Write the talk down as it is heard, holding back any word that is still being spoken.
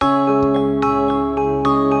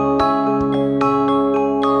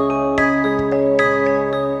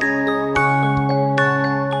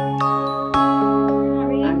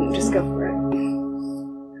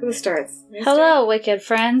wicked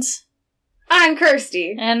friends. I'm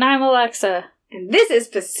Kirsty. And I'm Alexa. And this is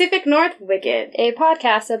Pacific North Wicked, a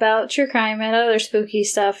podcast about true crime and other spooky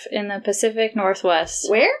stuff in the Pacific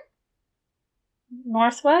Northwest. Where?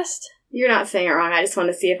 Northwest? You're not saying it wrong. I just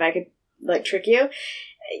wanted to see if I could, trick you.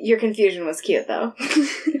 Your confusion was cute, though.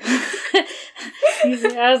 I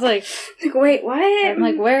was like, wait, what? I'm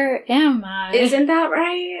like, where am I? Isn't that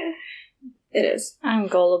right? It is. I'm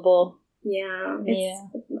gullible. Yeah. It's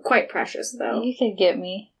quite precious, though. You could get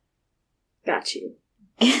me. Got you.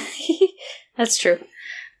 That's true.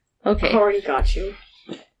 Okay. Already got you.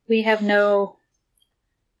 We have no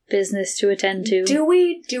business to attend to. Do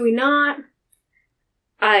we? Do we not?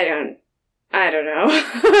 I don't know. I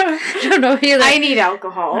don't know either. I need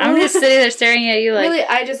alcohol. I'm just sitting there staring at you like... Really,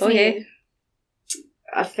 I just need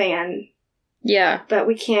a fan. Yeah. But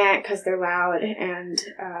we can't because they're loud and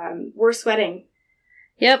we're sweating.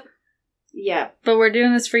 Yep. Yep. But we're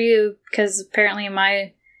doing this for you because apparently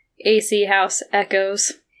my AC house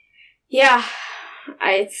echoes. Yeah.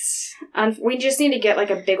 We just need to get like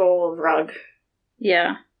a big old rug.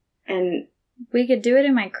 Yeah. And we could do it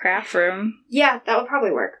in my craft room. Yeah, that would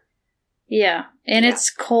probably work. Yeah. And it's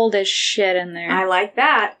cold as shit in there. I like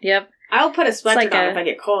that. Yep. I'll put a sweatshirt on if I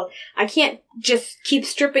get cold. I can't just keep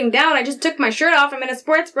stripping down. I just took my shirt off. I'm in a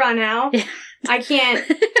sports bra now. Yeah. I can't.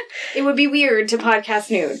 It would be weird to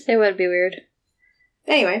podcast nude. It would be weird.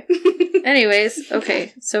 Anyway. Anyways,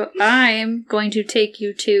 okay. So I'm going to take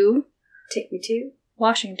you to... Take me to?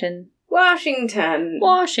 Washington.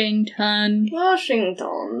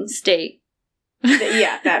 State.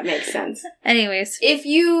 Yeah, that makes sense. Anyways. If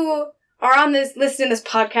you are listening to this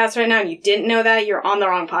podcast right now and you didn't know that, you're on the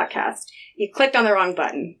wrong podcast. You clicked on the wrong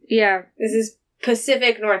button. Yeah. This is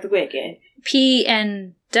Pacific North Wicked.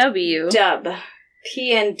 PNW. Dub.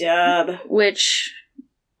 PN-dub. Which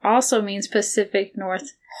also means Pacific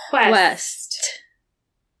Northwest.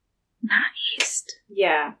 Not East.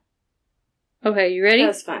 Yeah. Okay, you ready? That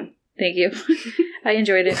was fun. Thank you. I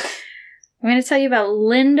enjoyed it. I'm going to tell you about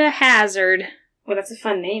Linda Hazzard. Well, that's a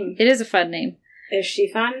fun name. It is a fun name. Is she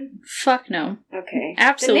fun? Fuck no. Okay.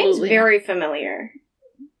 Absolutely. The name's very familiar.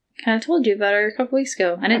 Kind of told you about her a couple weeks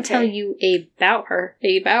ago. I didn't tell you about her.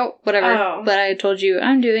 About whatever. Oh. But I told you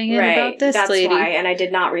I'm doing it about this lady. That's why, and I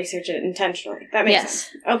did not research it intentionally. That makes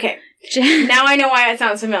sense. Okay. Now I know why it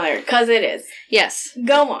sounds familiar. Because it is. Yes.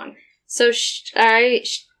 Go on. So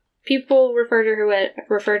people refer to her...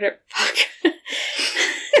 Fuck.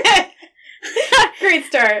 Great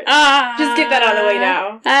start. Just get that out of the way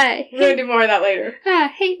now. We're going to do more of that later. I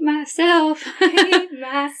hate myself.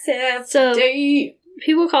 So, Deep.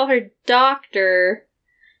 People call her Doctor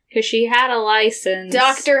because she had a license.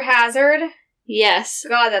 Dr. Hazzard? Yes.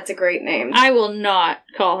 God, that's a great name. I will not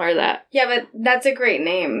call her that. Yeah, but that's a great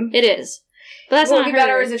name. It is. But that's not her. What would be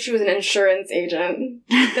better is if she was an insurance agent.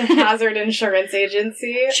 The Hazard Insurance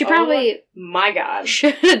Agency. She probably... my God.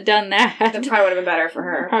 Should have done that. That probably would have been better for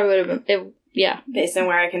her. Probably would have been... Yeah. Based on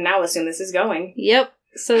where I can now assume this is going. Yep.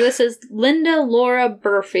 So this is Linda Laura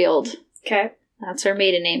Burfield. Okay. That's her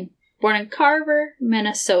maiden name. Born in Carver,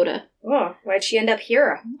 Minnesota. Oh, why'd she end up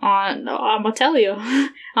here? I'm gonna tell you.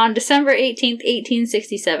 On December 18th,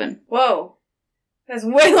 1867. Whoa. That's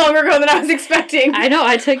way longer ago than I was expecting. I know,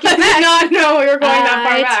 I took it back. I did not know we were going that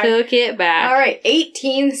far back. I took it back. Alright,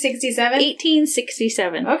 1867?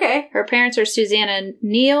 1867. Okay. Her parents are Susanna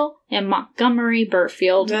Neal and Montgomery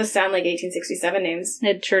Burfield. Those sound like 1867 names.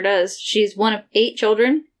 It sure does. She's one of 8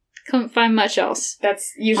 children. Couldn't find much else.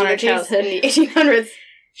 That's usually the case in the 1800s.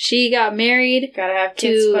 She got married. Gotta have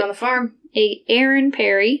kids to put on the farm. Aaron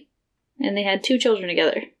Perry, and they had 2 children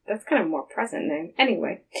together. That's kind of a more present name.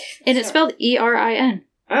 Anyway. And it's spelled E-R-I-N.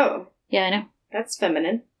 Oh. Yeah, I know. That's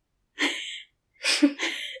feminine.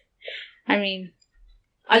 I mean...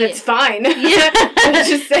 That's fine. Yeah. I was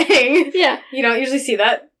just saying. Yeah. You don't usually see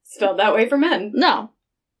that spelled that way for men. No.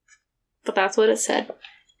 But that's what it said.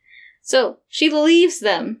 So, she leaves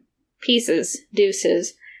them, deuces,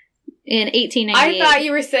 in 1898. I thought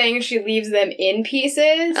you were saying she leaves them in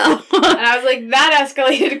pieces. Oh. And I was like, that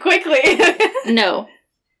escalated quickly. No.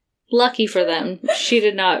 Lucky for them, she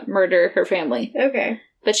did not murder her family. Okay.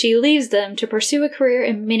 But she leaves them to pursue a career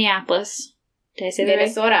in Minneapolis. Did I say that right?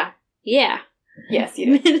 Minnesota. Yeah. Yes,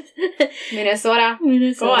 you did. Minnesota.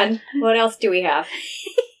 Go on. What else do we have?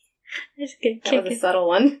 That was a subtle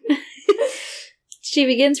one. She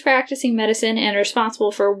begins practicing medicine and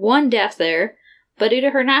responsible for 1 death there, but due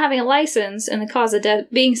to her not having a license and the cause of death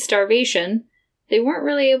being starvation, they weren't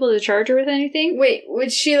really able to charge her with anything. Wait,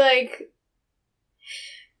 was she like...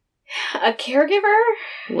 a caregiver?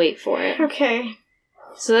 Wait for it. Okay.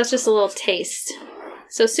 So that's just a little taste.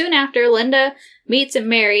 So soon after, Linda meets and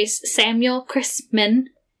marries Samuel Crispin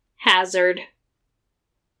Hazzard,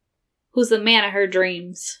 who's the man of her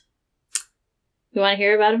dreams. You want to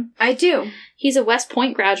hear about him? I do. He's a West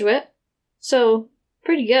Point graduate, so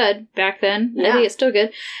pretty good back then. Yeah. I think it's still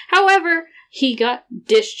good. However, he got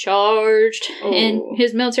discharged, and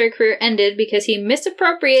his military career ended because he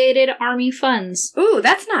misappropriated Army funds. Ooh,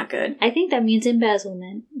 that's not good. I think that means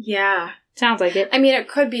embezzlement. Yeah. Sounds like it. I mean, it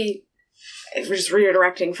could be just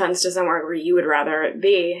redirecting funds to somewhere where you would rather it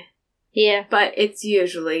be. Yeah. But it's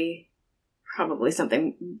usually probably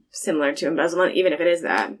something similar to embezzlement, even if it is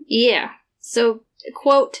that. Yeah. So,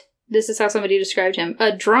 quote, this is how somebody described him: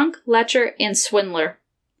 a drunk, lecher, and swindler.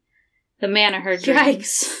 The man of her dreams.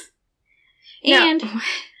 Yikes. And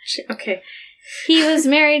okay, he was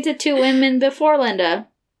married to 2 women before Linda.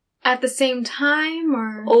 At the same time,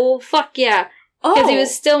 or? Oh, fuck yeah. Because he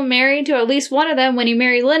was still married to at least one of them when he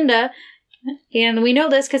married Linda. And we know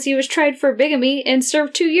this because he was tried for bigamy and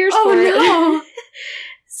served 2 years for it. Oh,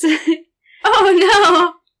 no. Oh,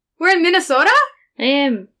 no. We're in Minnesota?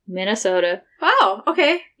 In Minnesota. Wow,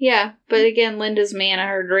 okay. Yeah, but again, Linda's man of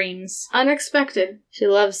her dreams. Unexpected. She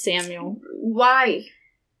loves Samuel. Why?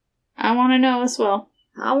 I want to know as well.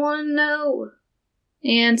 I want to know.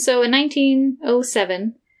 And so in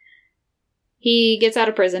 1907, he gets out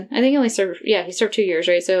of prison. I think he only served, he served 2 years,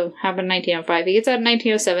 right? So happened in 1905. He gets out in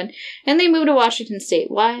 1907, and they moved to Washington State.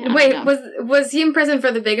 Why? Wait, was he in prison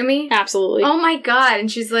for the bigamy? Absolutely. Oh my god,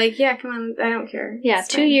 and she's like, yeah, come on, I don't care. Yeah, it's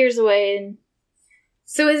 2 fine. years away. And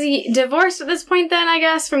So is he divorced at this point then, I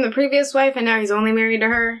guess, from the previous wife, and now he's only married to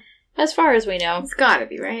her? as far as we know. It's gotta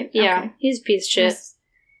be, right? Yeah, Okay. he's a piece of shit. Yes.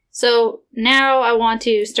 So now I want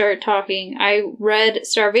to start talking. I read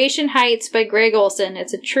Starvation Heights by Greg Olson.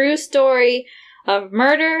 It's a true story of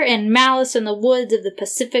murder and malice in the woods of the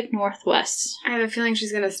Pacific Northwest. I have a feeling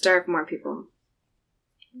she's gonna starve more people.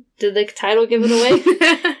 Did the title give it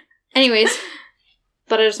away? Anyways,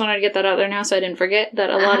 but I just wanted to get that out there now so I didn't forget that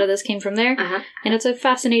a lot of this came from there. And it's a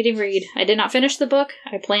fascinating read. I did not finish the book.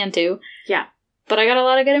 I plan to. Yeah. But I got a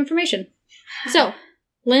lot of good information. So,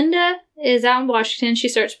 Linda is out in Washington. She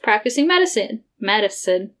starts practicing medicine.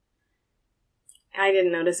 I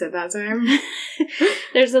didn't notice it that time.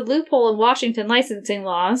 There's a loophole in Washington licensing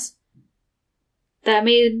laws that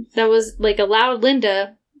allowed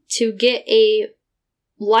Linda to get a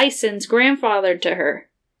license grandfathered to her.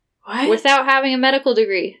 What? Without having a medical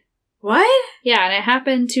degree. What? Yeah, and it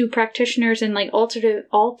happened to practitioners in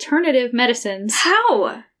alternative medicines.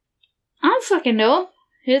 How? I don't fucking know.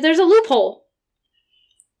 There's a loophole.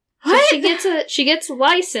 What? So she gets a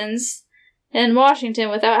license in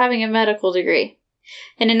Washington without having a medical degree.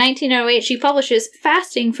 And in 1908, she publishes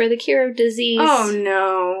Fasting for the Cure of Disease. Oh,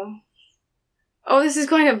 no. Oh, this is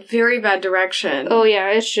going a very bad direction. Oh, yeah,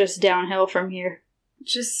 it's just downhill from here.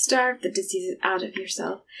 Just starve the diseases out of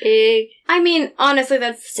yourself. I mean, honestly,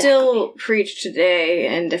 that's still preached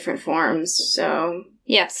today in different forms, so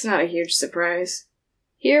yes, it's not a huge surprise.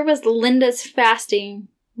 Here was Linda's fasting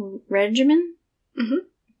regimen. Mm-hmm.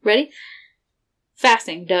 Ready?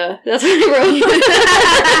 Fasting, duh. That's what I wrote.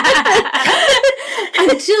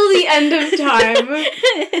 Until the end of time.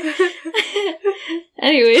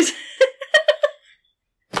 Anyways.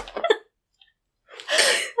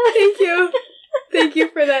 Thank you. Thank you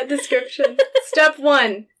for that description. Step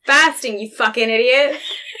 1. Fasting, you fucking idiot.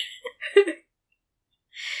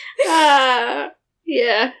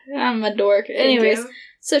 Yeah, I'm a dork. Anyways,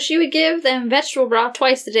 so she would give them vegetable broth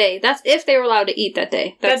twice a day. That's if they were allowed to eat that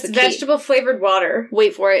day. That's vegetable flavored water.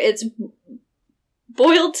 Wait for it. It's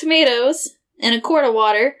boiled tomatoes in a quart of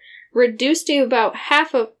water, reduced to about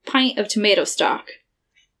half a pint of tomato stock.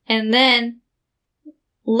 And then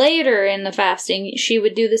later in the fasting, she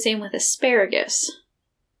would do the same with asparagus.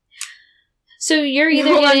 So you're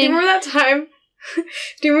either Hold on, do getting... you remember that time? Do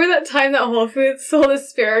you remember that time that Whole Foods sold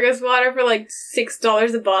asparagus water for like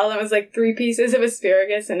 $6 a bottle? It was like 3 pieces of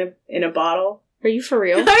asparagus in a bottle. Are you for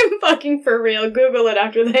real? I'm fucking for real. Google it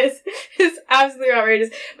after this. It's absolutely outrageous.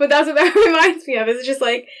 But that's what that reminds me of. It's just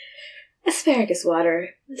like, asparagus water.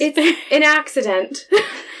 It's an accident.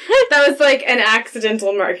 That was like an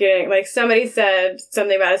accidental marketing. Like somebody said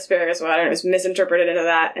something about asparagus water and it was misinterpreted into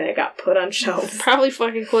that and it got put on shelves. Probably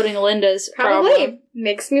fucking quoting Linda's Probably. problem.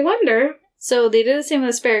 Makes me wonder. So they did the same with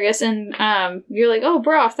asparagus, and you're like, oh,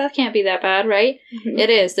 broth, that can't be that bad, right? Mm-hmm. It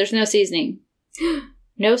is. There's no seasoning.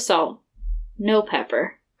 No salt. No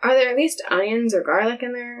pepper. Are there at least onions or garlic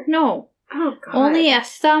in there? No. Oh, God. Only a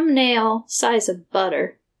thumbnail size of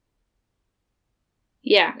butter.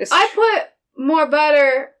 Yeah. I put more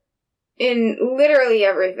butter in literally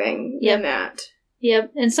everything than that.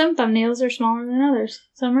 Yep. And some thumbnails are smaller than others.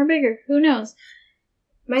 Some are bigger. Who knows?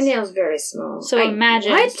 My nail's very small. So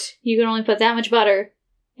imagine you can only put that much butter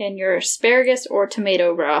in your asparagus or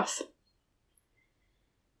tomato broth.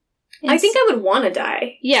 I think I would want to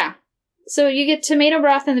die. Yeah. So you get tomato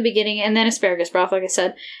broth in the beginning, and then asparagus broth, like I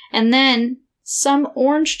said. And then some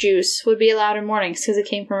orange juice would be allowed in mornings, because it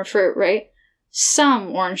came from a fruit, right?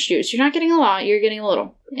 Some orange juice. You're not getting a lot, you're getting a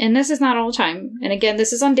little. And this is not all the time. And again,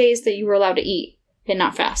 this is on days that you were allowed to eat and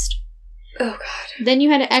not fast. Oh, God. Then you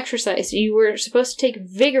had to exercise. You were supposed to take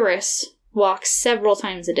vigorous walks several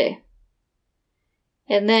times a day.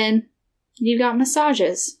 And then you got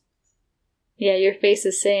massages. Yeah, your face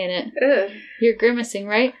is saying it. Ugh. You're grimacing,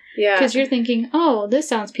 right? Yeah. Because you're thinking, oh, this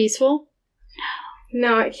sounds peaceful.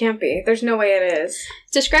 No, it can't be. There's no way it is.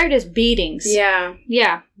 It's described as beatings. Yeah.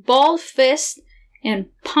 Yeah. Bald fist and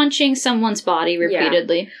punching someone's body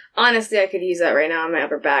repeatedly. Yeah. Honestly, I could use that right now on my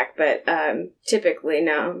upper back, but typically,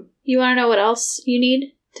 no. You want to know what else you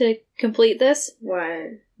need to complete this?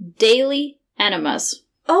 What? Daily enemas.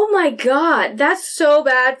 Oh my God, that's so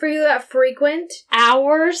bad for you, that frequent?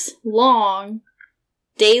 Hours long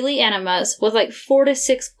daily enemas with like 4 to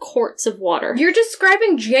 6 quarts of water. You're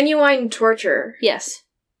describing genuine torture. Yes.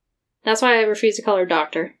 That's why I refuse to call her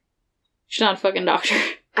doctor. She's not a fucking doctor.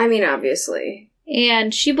 I mean, obviously.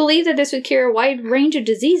 And she believed that this would cure a wide range of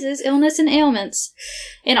diseases, illness, and ailments.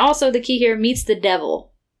 And also, the key here, meat's the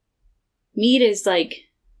devil. Meat is like...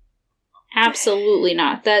 Absolutely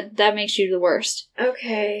not. That makes you the worst.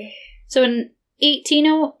 Okay. So in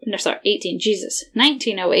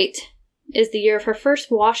 1908 is the year of her first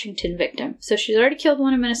Washington victim. So she's already killed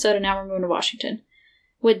one in Minnesota, now we're moving to Washington.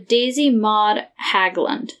 With Daisy Maud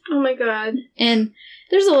Haglund. Oh my God. And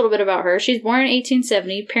there's a little bit about her. She's born in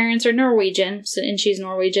 1870. Parents are Norwegian, and she's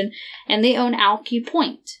Norwegian. And they own Alki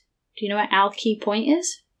Point. Do you know what Alki Point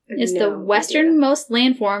is? It's the westernmost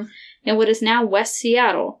landform in what is now West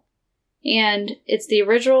Seattle. And it's the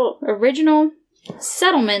original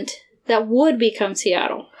settlement that would become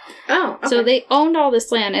Seattle. Oh, okay. So they owned all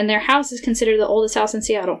this land, and their house is considered the oldest house in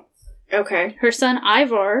Seattle. Okay. Her son,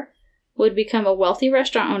 Ivar, would become a wealthy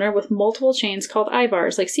restaurant owner with multiple chains called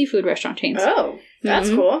Ivar's, like seafood restaurant chains. Oh, that's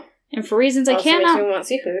cool. And for reasons I cannot... Also makes me want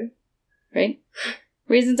seafood. Right?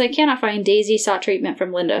 Reasons I cannot find, Daisy sought treatment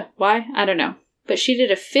from Linda. Why? I don't know. But she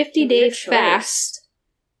did a 50-day fast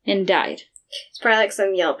and died. It's probably like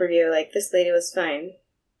some Yelp review, like, this lady was fine.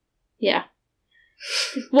 Yeah.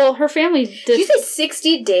 Well, her family did... Did you say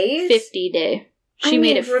 60 days? 50-day. She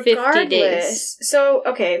made it 50 days. So,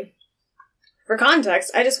 okay. For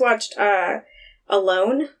context, I just watched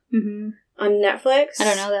Alone on Netflix. I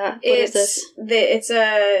don't know that. What is this? It's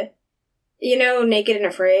a... You know, Naked and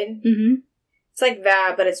Afraid? Mm-hmm. It's like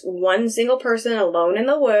that, but it's one single person alone in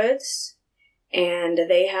the woods... And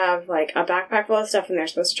they have, like, a backpack full of stuff, and they're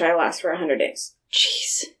supposed to try to last for 100 days.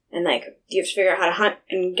 Jeez. And, like, you have to figure out how to hunt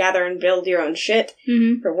and gather and build your own shit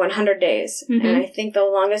for 100 days. And I think the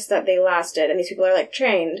longest that they lasted, and these people are, like,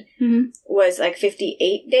 trained, was, like,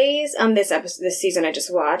 58 days on this season I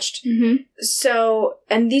just watched. So,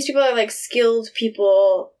 and these people are, like, skilled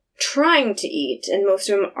people trying to eat, and most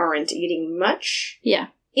of them aren't eating much. Yeah.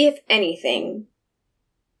 If anything.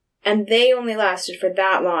 And they only lasted for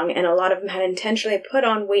that long, and a lot of them had intentionally put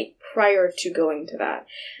on weight prior to going to that.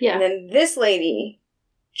 Yeah. And then this lady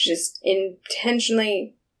just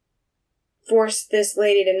intentionally forced this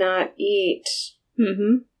lady to not eat.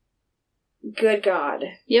 Good God.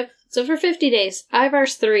 Yep. So for 50 days,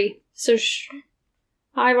 Ivar's 3. So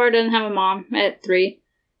Ivar doesn't have a mom at 3.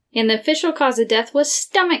 And the official cause of death was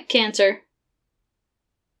stomach cancer.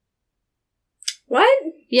 What?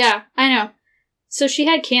 Yeah, I know. So she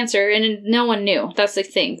had cancer, and no one knew. That's the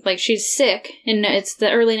thing. Like, she's sick, and it's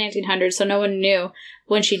the early 1900s, so no one knew.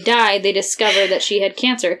 When she died, they discovered that she had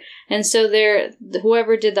cancer. And so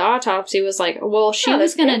whoever did the autopsy was like, well, she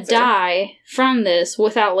was going to die from this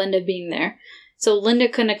without Linda being there. So Linda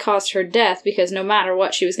couldn't have caused her death, because no matter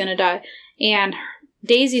what, she was going to die. And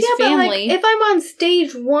Daisy's family... But, like, if I'm on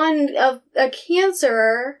stage 1 of a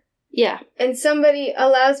cancer... Yeah. And somebody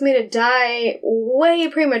allows me to die way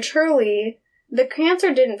prematurely... The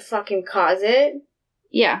cancer didn't fucking cause it.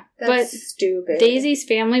 Yeah. That's stupid. Daisy's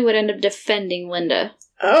family would end up defending Linda.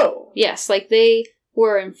 Oh. Yes, like they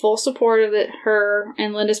were in full support of her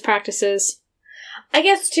and Linda's practices. I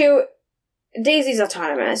guess, too, Daisy's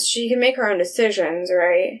autonomous. She can make her own decisions,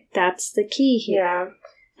 right? That's the key here. Yeah.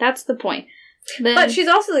 That's the point. But she's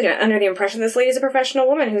also under the impression this lady's a professional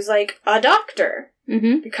woman who's, like, a doctor.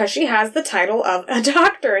 Because she has the title of a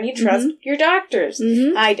doctor, and you trust your doctors.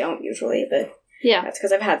 I don't usually, but... Yeah. That's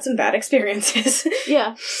because I've had some bad experiences.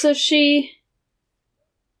 Yeah. So she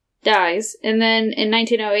dies. And then in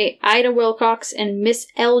 1908, Ida Wilcox and Miss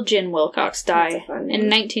Elgin Wilcox die in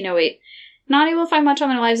 1908. Not able to find much on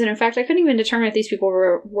their lives, and in fact, I couldn't even determine if these people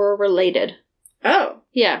were related. Oh.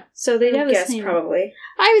 Yeah, so they'd have the same... probably.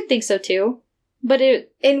 I would think so, too. But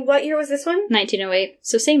In what year was this one? 1908.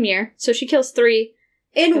 So same year. So she kills 3.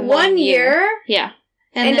 In 1 year? Yeah.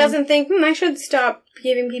 And then, doesn't think, I should stop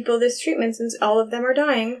giving people this treatment since all of them are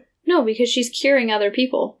dying. No, because she's curing other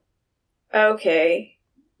people. Okay.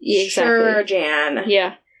 Yeah, exactly. Sure, Jan.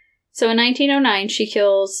 Yeah. So in 1909, she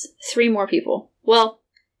kills 3 more people. Well,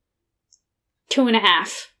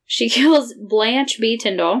 2.5. She kills Blanche B.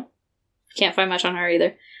 Tyndall. Can't find much on her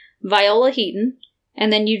either. Viola Heaton.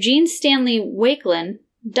 And then Eugene Stanley Wakelin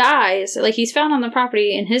dies. Like, he's found on the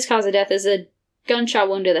property, and his cause of death is a gunshot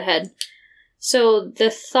wound to the head. So the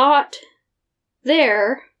thought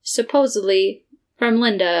there, supposedly, from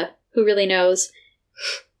Linda, who really knows,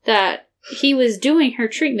 that he was doing her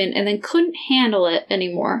treatment and then couldn't handle it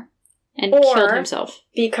anymore and killed himself.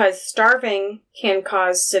 Because starving can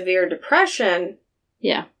cause severe depression.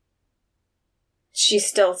 Yeah. She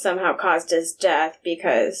still somehow caused his death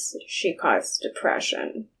because she caused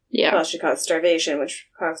depression. Yeah. Well, she caused starvation, which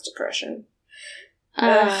caused depression.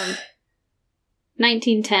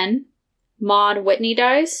 1910, Maud Whitney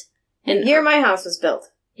dies. And here my house was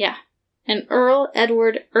built. Yeah. And Earl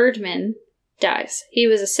Edward Erdman dies. He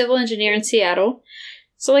was a civil engineer in Seattle.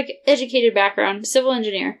 So, like, educated background, civil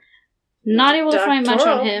engineer. Not able to find much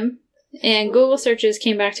on him. And Google searches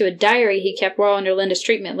came back to a diary he kept while under Linda's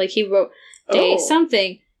treatment. Like, he wrote day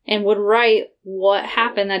something and would write what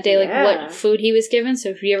happened that day, like what food he was given. So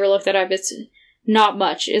if you ever look that up, it's not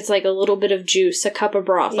much. It's like a little bit of juice, a cup of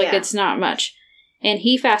broth. Like, it's not much. And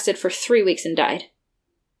he fasted for 3 weeks and died.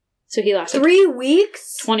 So he lasted 3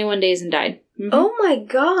 weeks? 21 days and died. Mm-hmm. Oh my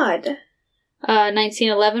god.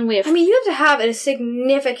 1911, we have... I mean, you have to have a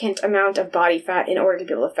significant amount of body fat in order to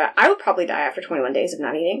be able to fat. I would probably die after 21 days of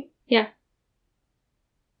not eating. Yeah.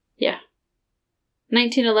 Yeah.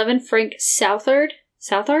 1911, Frank Southard?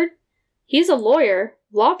 He's a lawyer,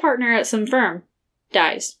 law partner at some firm.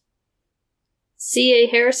 Dies. C.A.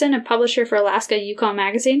 Harrison, a publisher for Alaska Yukon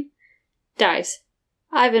Magazine. Dies.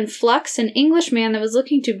 Ivan Flux, an Englishman that was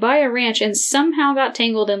looking to buy a ranch and somehow got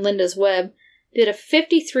tangled in Linda's web, did a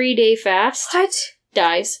 53-day fast. What?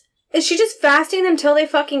 Dies. Is she just fasting them till they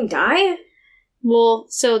fucking die? Well,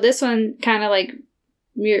 so this one kind of, like,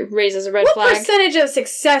 raises a red flag. What percentage of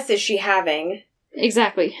success is she having?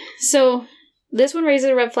 Exactly. So, this one raises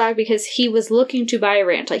a red flag because he was looking to buy a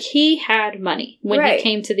ranch. Like, he had money when he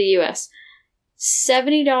came to the U.S.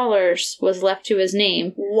 $70 was left to his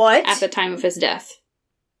name. What? At the time of his death.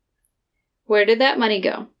 Where did that money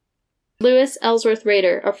go? Lewis Ellsworth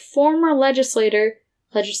Rader, a former legislator?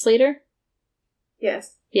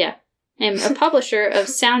 Yes. Yeah. And a publisher of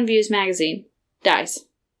Sound Views magazine. Dies.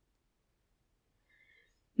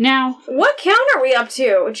 Now... What count are we up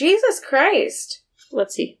to? Jesus Christ.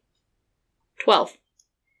 Let's see. 12.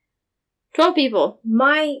 12 people.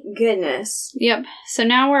 My goodness. Yep. So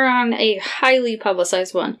now we're on a highly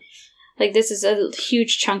publicized one. Like, this is a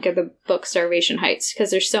huge chunk of the book Starvation Heights,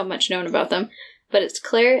 because there's so much known about them. But it's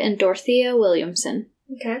Claire and Dorothea Williamson.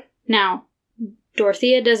 Okay. Now,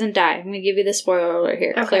 Dorothea doesn't die. I'm going to give you the spoiler alert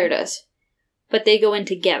here. Okay. Claire does. But they go in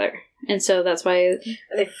together. And so that's why... Are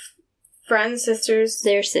they friends, sisters?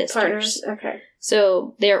 They're sisters. Partners? Okay.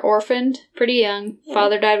 So they're orphaned pretty young.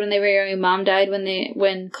 Father died when they were young. Mom died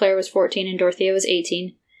when Claire was 14 and Dorothea was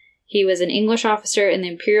 18. He was an English officer in the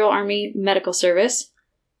Imperial Army Medical Service.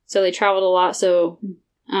 So they traveled a lot. So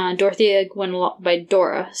Dorothea went by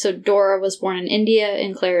Dora. So Dora was born in India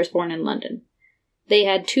and Claire was born in London. They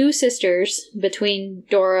had 2 sisters between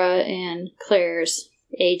Dora and Claire's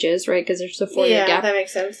ages, right? Because there's a 4-year gap. Yeah, that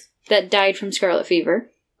makes sense. That died from scarlet fever.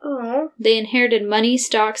 Aww. They inherited money,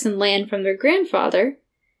 stocks, and land from their grandfather,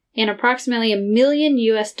 and approximately $1 million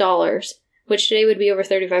US, which today would be over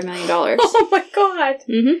 $35 million. Oh my god!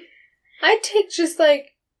 Mm-hmm. I'd take just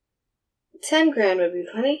like 10 grand would be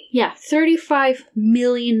plenty. Yeah, $35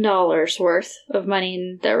 million worth of money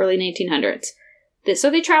in the early 1900s. So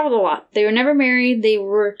they traveled a lot. They were never married. They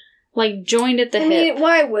were, like, joined at the hip. I mean,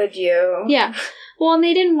 why would you? Yeah. Well, and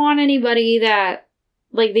they didn't want anybody that...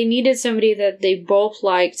 Like, they needed somebody that they both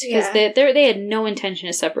liked, because they had no intention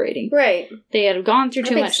of separating. Right. They had gone through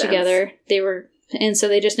too much together. And so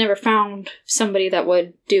they just never found somebody that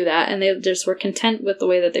would do that, and they just were content with the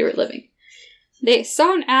way that they were living. They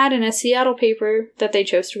saw an ad in a Seattle paper that they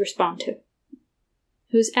chose to respond to.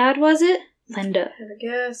 Whose ad was it? Linda. I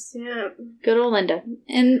guess, yeah. Good old Linda.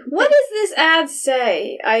 And what does this ad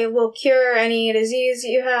say? I will cure any disease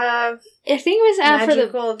you have. I think it was an ad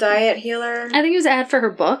Magical diet healer. I think it was an ad for her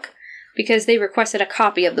book, because they requested a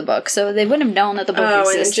copy of the book, so they wouldn't have known that the book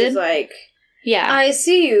existed. And she's like, yeah. I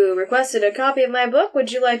see you requested a copy of my book.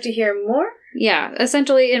 Would you like to hear more? Yeah,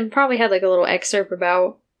 essentially, and probably had like a little excerpt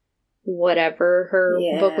about whatever her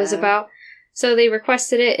book was about. So they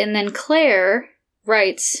requested it, and then Claire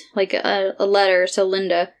writes like a letter to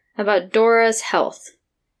Linda about Dora's health,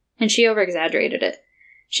 and she over-exaggerated it.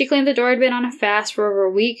 She claimed that Dora had been on a fast for over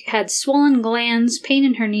a week, had swollen glands, pain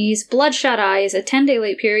in her knees, bloodshot eyes, a 10-day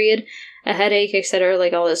late period, a headache, etc.,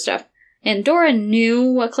 like all this stuff. And Dora knew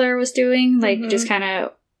what Claire was doing, like just kind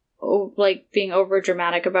of like being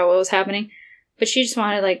over-dramatic about what was happening. But she just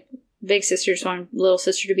wanted, like, big sister just wanted little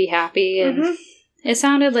sister to be happy, and it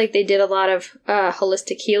sounded like they did a lot of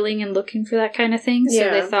holistic healing and looking for that kind of thing, so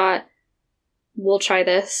they thought, we'll try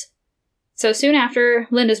this. So soon after,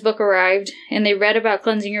 Linda's book arrived, and they read about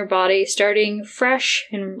cleansing your body, starting fresh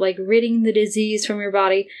and, like, ridding the disease from your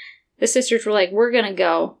body. The sisters were like, we're gonna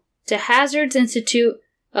go to Hazzardous Institute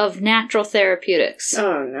of Natural Therapeutics.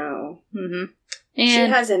 Oh, no. And she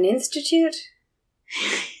has an institute?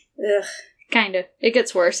 Ugh. Kind of. It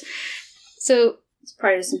gets worse. So... It's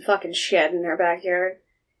probably just some fucking shit in their backyard.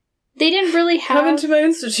 They didn't really have... Come into my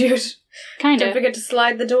institute. Kind of. Don't forget to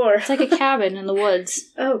slide the door. It's like a cabin in the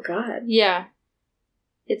woods. Oh, God. Yeah.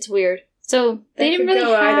 It's weird. So, they didn't really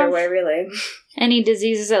go have... either way, really. any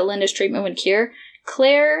diseases that Linda's treatment would cure.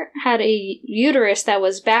 Claire had a uterus that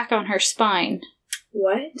was back on her spine.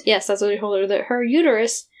 What? Yes, that's what they told her. That her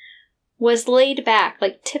uterus was laid back,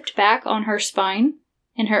 like tipped back on her spine,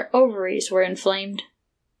 and her ovaries were inflamed.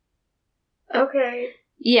 Okay.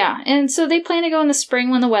 Yeah, and so they planned to go in the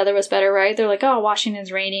spring when the weather was better, right? They're like, oh,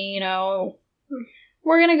 Washington's raining, you know.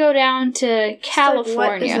 We're going to go down to California.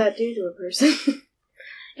 Like, what does that do to a person?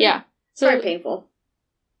 Yeah. So, very painful.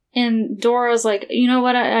 And Dora's like, you know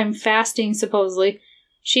what? I'm fasting, supposedly.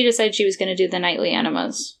 She decided she was going to do the nightly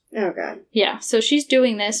enemas. Oh, God. Yeah, so she's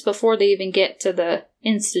doing this before they even get to the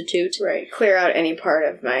institute. Right. Clear out any part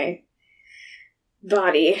of my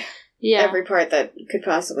body. Yeah. Every part that could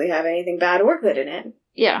possibly have anything bad or good in it.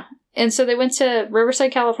 Yeah. And so they went to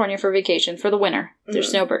Riverside, California for vacation for the winter. There's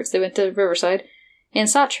snowbirds. They went to Riverside. And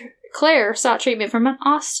Claire sought treatment from an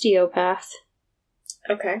osteopath.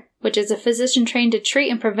 Okay. Which is a physician trained to treat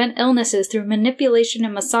and prevent illnesses through manipulation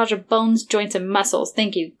and massage of bones, joints, and muscles.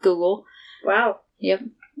 Thank you, Google. Wow. Yep.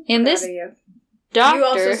 And this doctor... You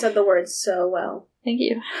also said the words so well. Thank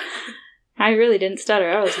you. I really didn't stutter.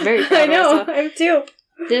 I was very proud I know, of myself. I too.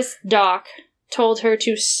 This doc told her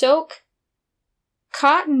to soak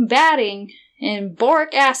cotton batting in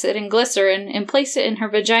boric acid and glycerin and place it in her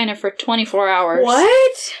vagina for 24 hours.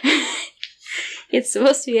 What? It's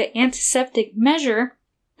supposed to be an antiseptic measure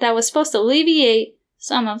that was supposed to alleviate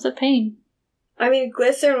some of the pain. I mean,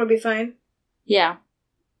 glycerin would be fine. Yeah.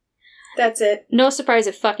 That's it. No surprise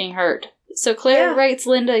it fucking hurt. So Claire writes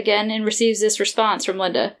Linda again and receives this response from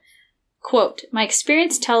Linda. Quote, my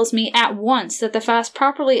experience tells me at once that the fast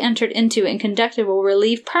properly entered into and conducted will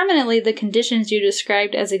relieve permanently the conditions you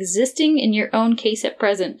described as existing in your own case at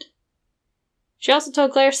present. She also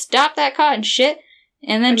told Claire, stop that cotton shit,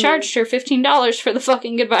 and then charged her $15 for the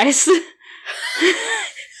fucking advice.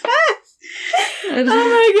 Oh my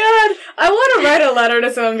god. I want to write a letter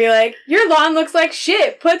to someone and be like, your lawn looks like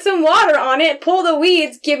shit. Put some water on it, pull the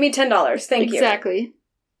weeds, give me $10. Thank you.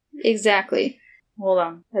 Exactly. Hold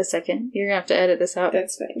on a second. You're going to have to edit this out.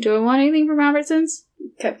 That's fine. Do I want anything from Albertsons?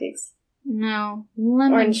 Cupcakes. No.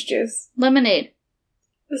 Orange juice. Lemonade.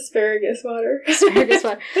 Asparagus water. Asparagus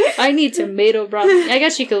water. I need tomato broth. I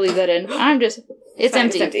guess you could leave that in. It's empty. It's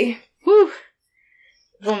empty. Whew.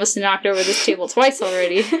 I've almost knocked over this table twice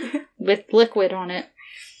already with liquid on it.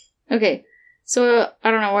 Okay. So,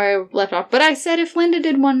 I don't know where I left off. But I said if Linda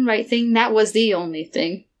did one right thing, that was the only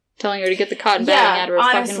thing. Telling her to get the cotton batting out of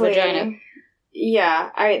her fucking vagina.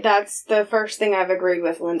 Yeah, that's the first thing I've agreed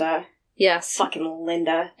with Linda. Yes. Fucking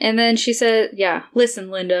Linda. And then she said, listen,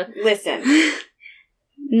 Linda. Listen.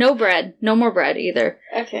 No bread. No more bread, either.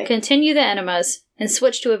 Okay. Continue the enemas and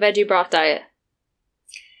switch to a veggie broth diet.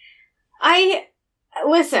 I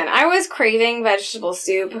was craving vegetable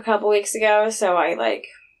soup a couple weeks ago, so I,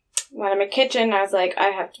 went in my kitchen, I was like, I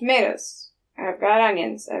have tomatoes. I've got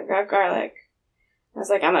onions. I've got garlic. I was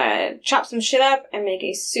like, I'm gonna chop some shit up and make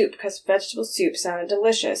a soup, because vegetable soup sounded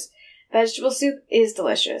delicious. Vegetable soup is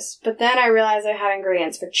delicious. But then I realized I had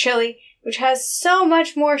ingredients for chili, which has so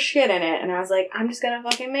much more shit in it. And I was like, I'm just gonna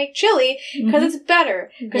fucking make chili, because it's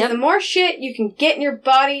better. Because the more shit you can get in your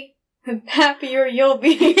body, the happier you'll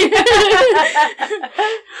be.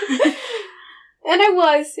 And I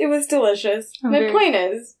was. It was delicious. My point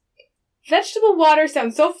is, vegetable water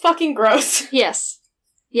sounds so fucking gross. Yes.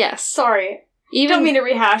 Yes. Sorry. Don't mean to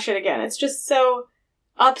rehash it again. It's just so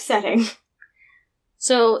upsetting.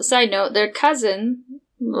 So, side note, their cousin,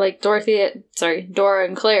 like Dora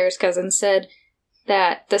and Claire's cousin, said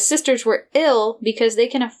that the sisters were ill because they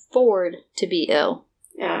can afford to be ill.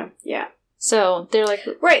 Yeah. So, they're like...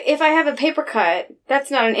 Right, if I have a paper cut, that's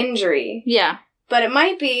not an injury. Yeah. But it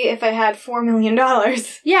might be if I had $4 million.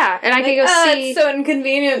 Yeah, and I could go see... it's so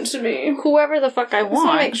inconvenient to me. Whoever the fuck I want. I just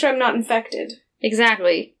want to make sure I'm not infected.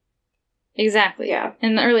 Exactly. Yeah.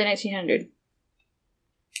 In the early 1900s.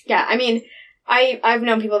 Yeah, I mean, I've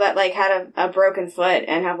known people that, like, had a broken foot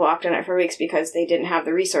and have walked on it for weeks because they didn't have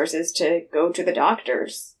the resources to go to the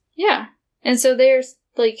doctors. Yeah. And so there's,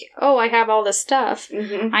 like, oh, I have all this stuff.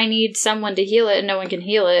 Mm-hmm. I need someone to heal it, and no one can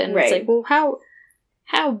heal it. And right. It's like, well,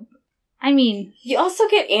 how, I mean... You also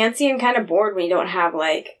get antsy and kind of bored when you don't have,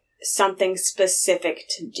 like, something specific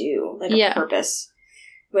to do. Like, a purpose.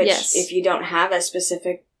 Which, if you don't have a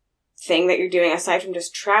specific thing that you're doing aside from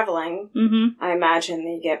just traveling, I imagine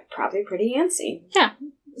they get probably pretty antsy. Yeah.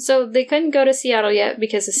 So they couldn't go to Seattle yet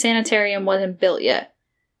because the sanitarium wasn't built yet.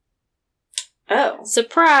 Oh.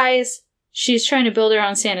 Surprise! She's trying to build her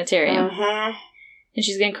own sanitarium. Uh-huh. And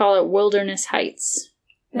she's going to call it Wilderness Heights.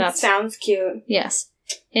 That sounds cute. Yes.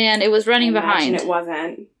 And it was running behind. It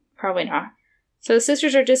wasn't. Probably not. So the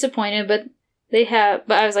sisters are disappointed, but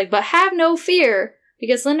I was like, but have no fear,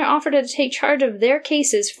 because Linda offered to take charge of their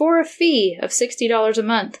cases for a fee of $60 a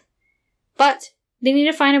month. But they need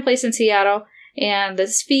to find a place in Seattle, and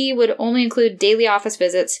this fee would only include daily office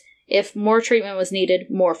visits. If more treatment was needed,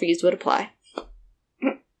 more fees would apply.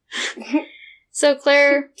 So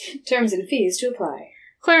Claire... Terms and fees to apply.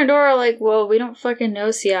 Claire and Dora are like, well, we don't fucking know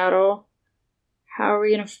Seattle. How are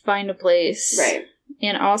we going to find a place? Right.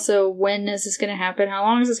 And also, when is this going to happen? How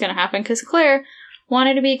long is this going to happen? Because Claire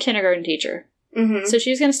wanted to be a kindergarten teacher. Mm-hmm. So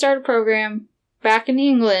she's going to start a program back in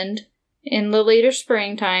England in the later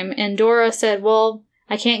springtime. And Dora said, well,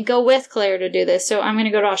 I can't go with Claire to do this, so I'm going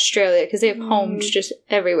to go to Australia, because they have homes just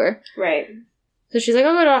everywhere. Right. So she's like,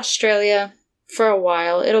 I'll go to Australia for a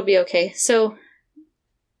while. It'll be okay. So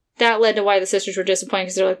that led to why the sisters were disappointed,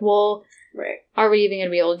 because they're like, well, right. Are we even going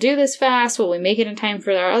to be able to do this fast? Will we make it in time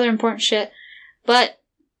for our other important shit? But,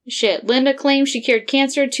 shit, Linda claims she cured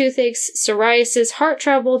cancer, toothaches, psoriasis, heart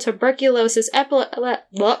trouble, tuberculosis, Did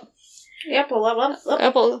she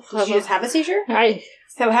just have a seizure? Is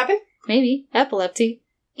that what happened? Maybe. Epilepsy.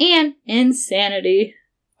 And insanity.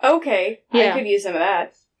 Okay. Yeah. I could use some of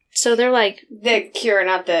that. So they're like... The cure,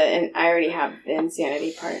 not the... I already have the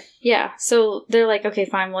insanity part. Yeah. So they're like, okay,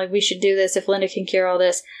 fine, like, we should do this if Linda can cure all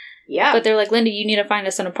this. Yeah. But they're like, Linda, you need to find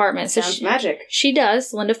us an apartment. Sounds magic. She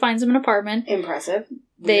does. Linda finds them an apartment. Impressive.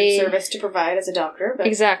 They have service to provide as a doctor. But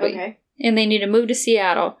exactly. Okay. And they need to move to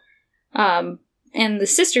Seattle. And the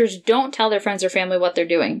sisters don't tell their friends or family what they're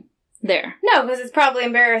doing there. No, because it's probably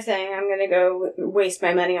embarrassing. I'm going to go waste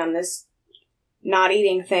my money on this not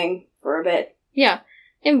eating thing for a bit. Yeah.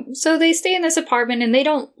 And so they stay in this apartment and they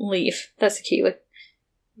don't leave. That's the key. Like,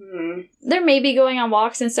 they're maybe going on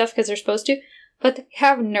walks and stuff because they're supposed to. But they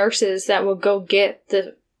have nurses that will go get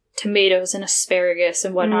the tomatoes and asparagus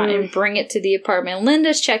and whatnot and bring it to the apartment.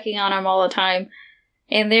 Linda's checking on them all the time.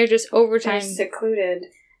 And they're just over time... They're secluded.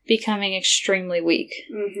 Becoming extremely weak.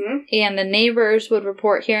 Mm-hmm. And the neighbors would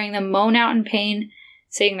report hearing them moan out in pain,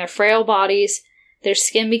 saying their frail bodies, their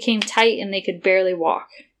skin became tight and they could barely walk.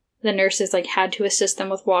 The nurses, like, had to assist them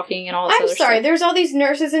with walking and all this other stuff. I'm sorry, there's all these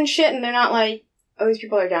nurses and shit and they're not like, oh, these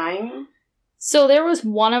people are dying? So there was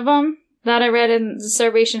one of them that I read in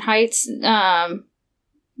Starvation Heights,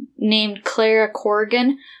 named Clara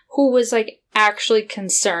Corrigan, who was, like, actually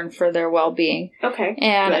concerned for their well-being. Okay,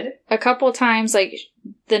 and good. A couple of times, like,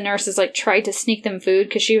 the nurses, like, tried to sneak them food,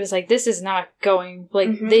 because she was like, this is not going,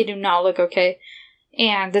 like, they do not look okay.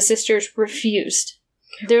 And the sisters refused.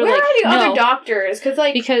 They're Where like, are the no. other doctors?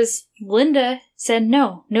 Because Linda said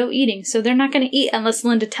no eating, so they're not going to eat unless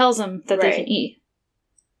Linda tells them that they can eat.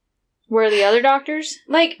 Where are the other doctors?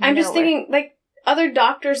 Like, I'm just thinking, like, other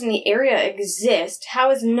doctors in the area exist.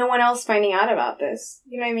 How is no one else finding out about this?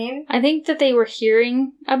 You know what I mean? I think that they were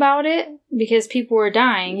hearing about it because people were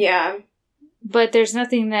dying. Yeah. But there's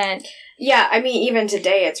nothing that... Yeah, I mean, even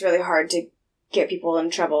today, it's really hard to get people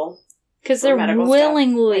in trouble. Because they're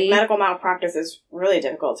willingly... Like, medical malpractice is really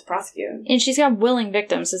difficult to prosecute. And she's got willing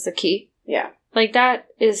victims is the key. Yeah. Like, that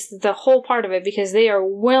is the whole part of it, because they are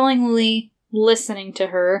willingly listening to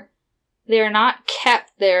her. They are not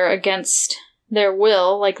kept there against their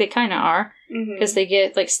will, like they kind of are, Mm-hmm. because they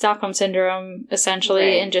get, like, Stockholm Syndrome, essentially,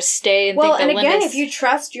 Right. and just stay and Well, think that and again, Linda's... if you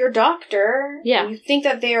trust your doctor, Yeah. you think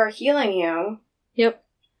that they are healing you. Yep.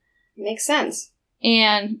 Makes sense.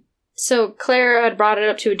 And so Claire had brought it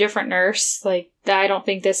up to a different nurse, like, I don't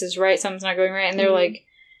think this is right, something's not going right, and they're Mhm. like,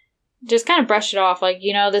 just kind of brushed it off, like,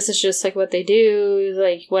 you know, this is just, like, what they do,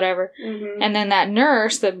 like, whatever. Mm-hmm. And then that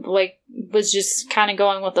nurse that, like, was just kind of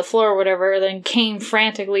going with the flow or whatever, then came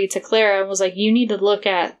frantically to Claire and was like, you need to look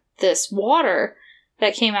at this water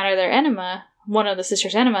that came out of their enema, one of the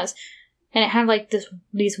sisters' enemas, and it had, like,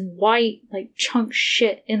 these white, like, chunk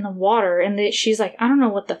shit in the water, and she's like, I don't know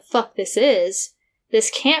what the fuck this is.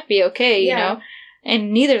 This can't be okay, you know?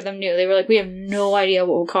 And neither of them knew. They were like, we have no idea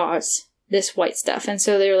what will cause this white stuff. And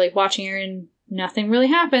so they were, like, watching her, and nothing really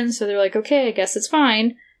happened, so they're like, okay, I guess it's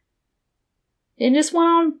fine. And just went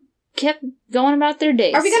on, kept going about their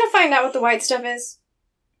days. Are we going to find out what the white stuff is?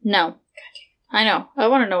 No. I know. I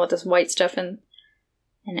want to know what this white stuff in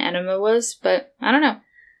enema was, but I don't know.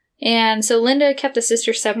 And so Linda kept the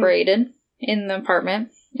sisters separated in the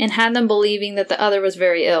apartment and had them believing that the other was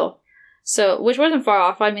very ill. So, which wasn't far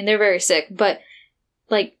off. I mean, they're very sick, but,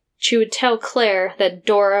 like, she would tell Claire that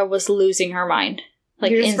Dora was losing her mind.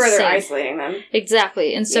 Like, You're just insane. further isolating them.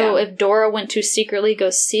 Exactly. And so if Dora went to secretly go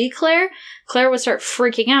see Claire, Claire would start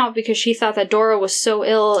freaking out because she thought that Dora was so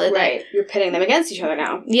ill. And Right. You're pitting them against each other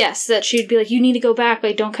now. Yes, that she'd be like, you need to go back,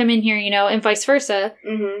 like, don't come in here, you know, and vice versa.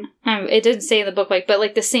 Mm-hmm. It didn't say in the book, like, but,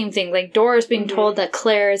 like, the same thing. Like, Dora's being told that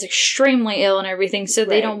Claire is extremely ill and everything, so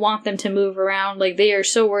they don't want them to move around. Like, they are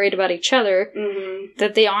so worried about each other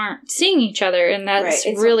that they aren't seeing each other, and that's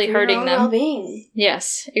really hurting them. Well-being.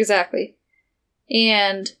 Yes, exactly.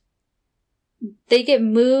 And they get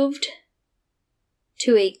moved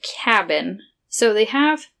to a cabin. So they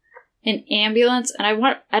have an ambulance, and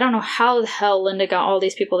I don't know how the hell Linda got all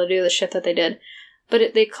these people to do the shit that they did,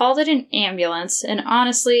 but they called it an ambulance, and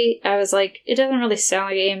honestly, I was like, it doesn't really sound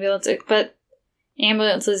like an ambulance, but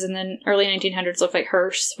ambulances in the early 1900s looked like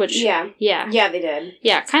hearse, which... Yeah, they did.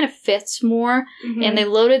 Yeah, it kind of fits more. Mm-hmm. And they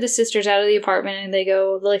loaded the sisters out of the apartment, and they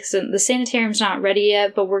go, listen, the sanitarium's not ready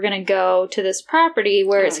yet, but we're going to go to this property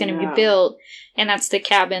where it's going to be built. And that's the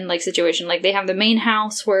cabin, like, situation. Like, they have the main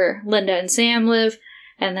house where Linda and Sam live,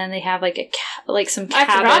 and then they have, like, some cabins.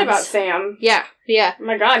 I forgot about Sam. Yeah. Oh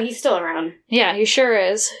my god, he's still around. Yeah, he sure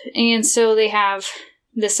is. And so they have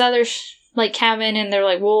this other... like, cabin, and they're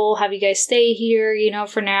like, we'll have you guys stay here, you know,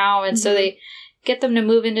 for now. And so they get them to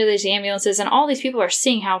move into these ambulances, and all these people are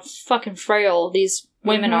seeing how fucking frail these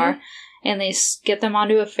women are, and they get them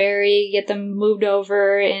onto a ferry, get them moved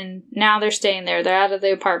over, and now they're staying there. They're out of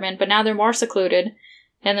the apartment, but now they're more secluded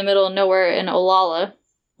in the middle of nowhere in Olalla,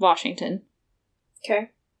 Washington.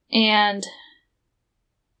 Okay. And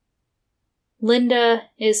Linda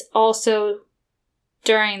is also,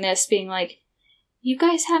 during this, being like, you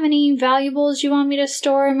guys have any valuables you want me to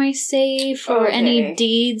store in my safe? Or any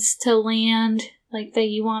deeds to land, like, that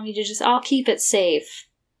you want me to just... I'll keep it safe.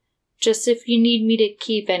 Just if you need me to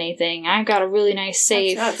keep anything. I've got a really nice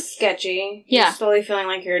safe. That's sketchy. Yeah. You're slowly feeling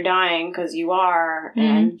like you're dying, because you are.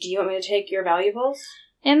 And do you want me to take your valuables?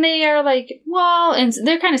 And they are like, well, and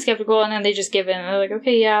they're kind of skeptical, and then they just give in. They're like,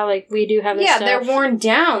 okay, yeah, like, we do have this stuff. Yeah, they're worn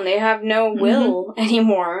down. They have no will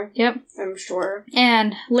anymore. Yep. I'm sure.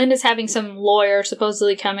 And Linda's having some lawyer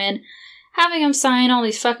supposedly come in, having them sign all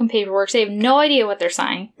these fucking paperwork. They have no idea what they're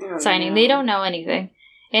signing. No. They don't know anything.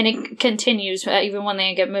 And it continues, even when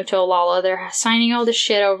they get moved to Olalla. They're signing all this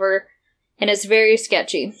shit over, and it's very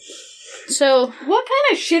sketchy. So, what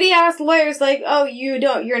kind of shitty ass lawyers like, oh,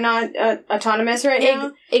 you're not autonomous right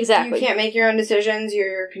now? Exactly. You can't make your own decisions,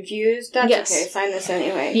 you're confused? That's okay, sign this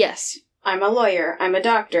anyway. Yes. I'm a lawyer, I'm a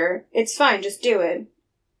doctor, it's fine, just do it.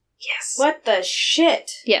 Yes. What the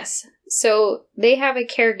shit? Yes. So, they have a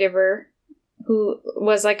caregiver who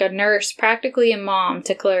was like a nurse, practically a mom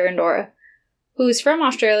to Claire and Dora, who's from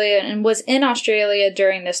Australia and was in Australia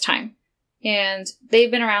during this time. And they've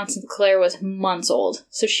been around since Claire was months old.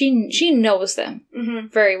 So she knows them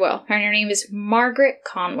very well. Her name is Margaret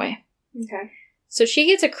Conway. Okay. So she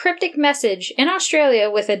gets a cryptic message in Australia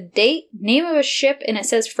with a date, name of a ship, and it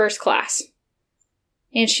says first class.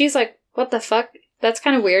 And she's like, what the fuck? That's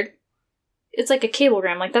kind of weird. It's like a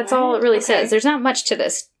cablegram. Like, that's all it really says. There's not much to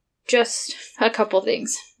this. Just a couple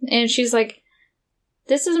things. And she's like,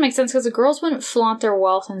 this doesn't make sense because the girls wouldn't flaunt their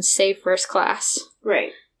wealth and say first class.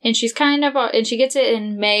 Right. And she's and she gets it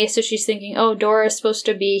in May, so she's thinking, oh, Dora's supposed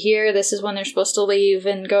to be here. This is when they're supposed to leave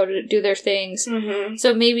and go to do their things. Mm-hmm.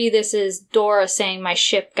 So maybe this is Dora saying my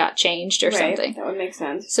ship got changed or something. That would make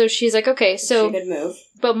sense. So she's like, okay, so... She could move.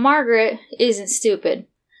 But Margaret isn't stupid.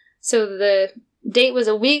 So the Date was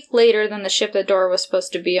a week later than the ship that Dora was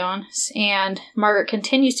supposed to be on, and Margaret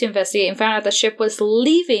continues to investigate and found out the ship was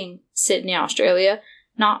leaving Sydney, Australia,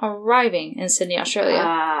 not arriving in Sydney,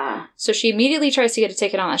 Australia. So she immediately tries to get a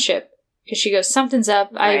ticket on that ship, because she goes, something's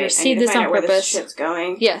up, I received this on purpose. Where this ship's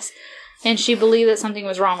going. Yes. And she believed that something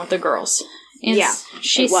was wrong with the girls. And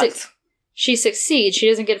she succeeds. She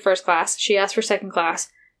doesn't get first class. She asks for second class.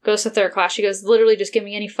 Goes to third class. She goes, literally, just give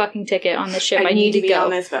me any fucking ticket on this ship. I need to be go on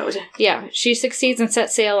this boat. Yeah. She succeeds and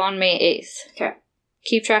sets sail on May 8th. Okay.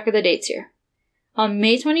 Keep track of the dates here. On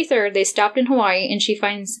May 23rd, they stopped in Hawaii, and she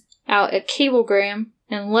finds out a cablegram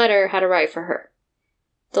and letter had arrived for her.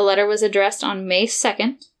 The letter was addressed on May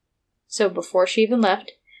 2nd, so before she even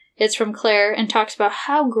left. It's from Claire and talks about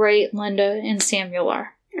how great Linda and Samuel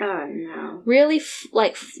are. Oh, no. Really,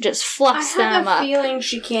 just fluffs them up. I have a feeling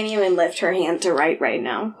she can't even lift her hand to write right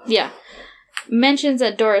now. Yeah. Mentions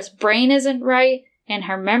that Dora's brain isn't right, and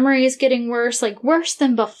her memory is getting worse, worse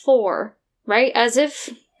than before, right? As if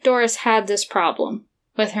Doris had this problem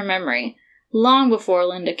with her memory long before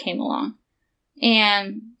Linda came along.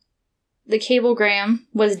 And the cablegram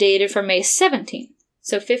was dated from May 17th,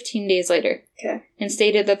 so 15 days later. Okay. And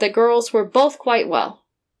stated that the girls were both quite well.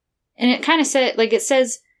 And it kind of said, it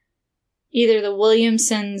says either the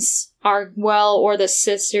Williamsons are well or the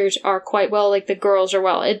sisters are quite well, the girls are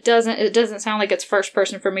well. It doesn't sound like it's first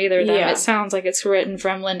person from either of them. Yeah. It sounds like it's written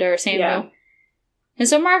from Linda or Samuel. Yeah. And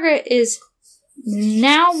so Margaret is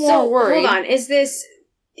now more worried. Hold on. Is this,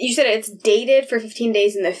 you said it's dated for 15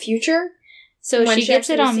 days in the future? So she gets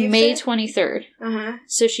it on May 23rd. Uh-huh.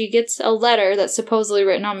 So she gets a letter that's supposedly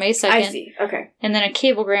written on May 2nd. I see. Okay. And then a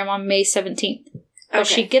cablegram on May 17th. But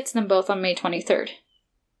she gets them both on May 23rd.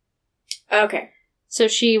 Okay. So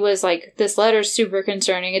she was like, this letter's super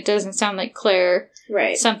concerning. It doesn't sound like Claire.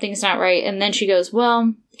 Right. Something's not right. And then she goes,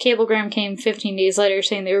 well, the cablegram came 15 days later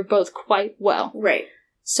saying they were both quite well. Right.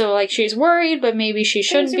 So, she's worried, but maybe she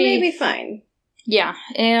shouldn't be. Maybe fine. Yeah,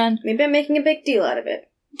 and... maybe I'm making a big deal out of it.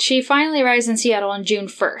 She finally arrives in Seattle on June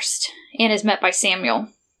 1st and is met by Samuel.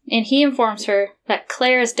 And he informs her that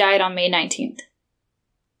Claire has died on May 19th.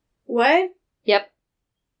 What? Yep.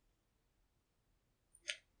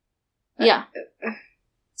 Yeah.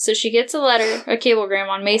 So she gets a letter, a cablegram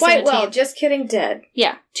on May 17th. Quite well, just kidding, dead.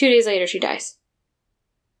 Yeah, 2 days later she dies.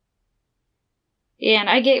 And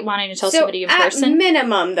I get wanting to tell somebody in person. At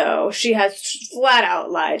minimum, though, she has flat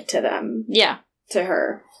out lied to them. Yeah. To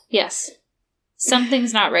her. Yes.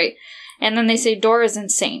 Something's not right. And then they say Dora's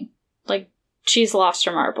insane. She's lost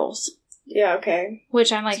her marbles. Yeah, okay.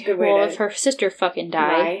 Which I'm like, well, if her sister fucking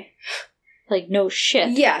died. No shit.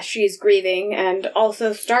 Yeah, she's grieving and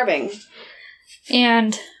also starving.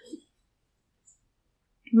 And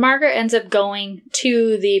Margaret ends up going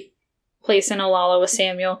to the place in Olalla with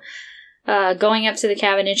Samuel, going up to the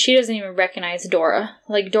cabin, and she doesn't even recognize Dora.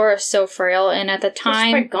 Dora's so frail, and at the time...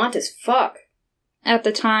 she's quite gaunt as fuck. At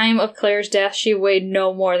the time of Claire's death, she weighed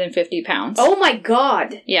no more than 50 pounds. Oh my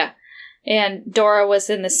god! Yeah. And Dora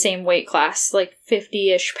was in the same weight class,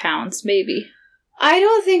 50-ish pounds, maybe. I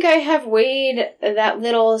don't think I have weighed that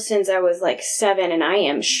little since I was 7, and I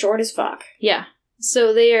am short as fuck. Yeah.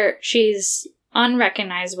 So she's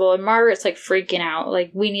unrecognizable, and Margaret's freaking out.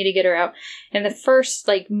 We need to get her out. And the first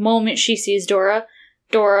moment she sees Dora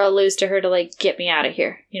alludes to her to get me out of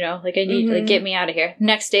here. I need to get me out of here.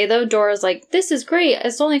 Next day though, Dora's this is great.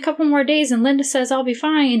 It's only a couple more days, and Linda says I'll be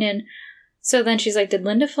fine. And so then she's did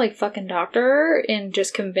Linda fucking doctor her and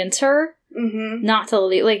just convince her not to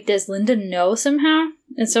leave? Does Linda know somehow?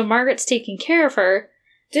 And so Margaret's taking care of her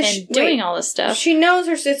doing all this stuff. She knows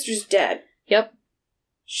her sister's dead. Yep.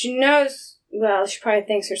 She knows, well, she probably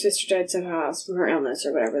thinks her sister died somehow else from her illness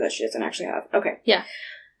or whatever that she doesn't actually have. Okay. Yeah.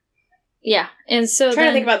 Yeah. And so I'm trying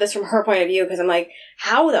to think about this from her point of view, because I'm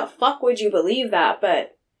how the fuck would you believe that?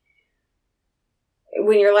 But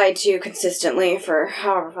when you're lied to consistently for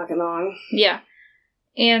however fucking long. Yeah.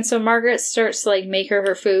 And so Margaret starts to make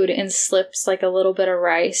her food and slips a little bit of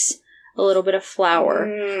rice, a little bit of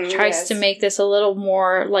flour. Tries to make this a little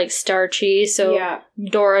more starchy so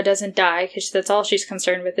Dora doesn't die, because that's all she's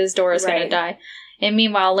concerned with is Dora's going to die. And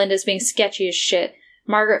meanwhile, Linda's being sketchy as shit.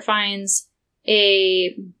 Margaret finds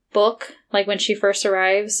a book, when she first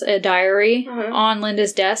arrives, a diary on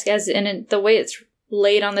Linda's desk, the way it's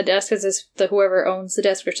laid on the desk is whoever owns the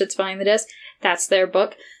desk or sits behind the desk, that's their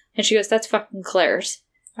book. And she goes, that's fucking Claire's.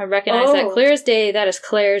 I recognize that clear as day, that is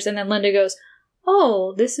Claire's. And then Linda goes,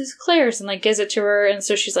 oh, this is Claire's, and gives it to her. And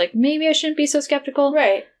so she's maybe I shouldn't be so skeptical.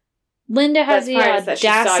 Right. Linda has the audacity. That she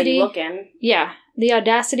saw you looking. Yeah. The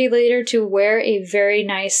audacity later to wear a very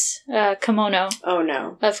nice kimono. Oh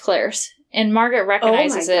no. Of Claire's. And Margaret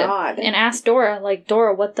recognizes it God. and asks Dora, like,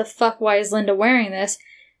 Dora, what the fuck? Why is Linda wearing this?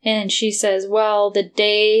 And she says, well, the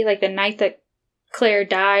night that Claire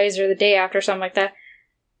dies or the day after, something like that,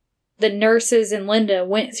 the nurses and Linda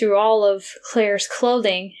went through all of Claire's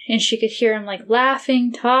clothing and she could hear them, like,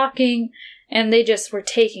 laughing, talking, and they just were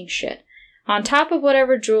taking shit. On top of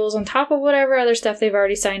whatever jewels, on top of whatever other stuff they've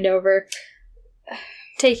already signed over,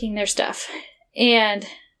 taking their stuff. And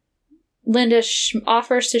Linda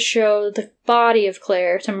offers to show the body of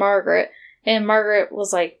Claire to Margaret, and Margaret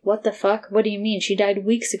was like, what the fuck? What do you mean? She died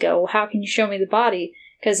weeks ago. How can you show me the body?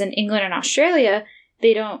 Because in England and Australia,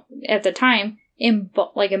 they don't, at the time,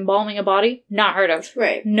 embalming a body, not heard of.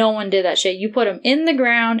 Right. No one did that shit. You put them in the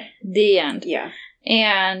ground, the end. Yeah.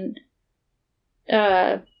 And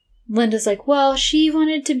Linda's like, well, she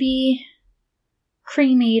wanted to be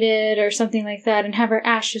cremated or something like that and have her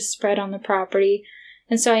ashes spread on the property.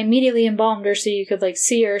 And so I immediately embalmed her so you could, like,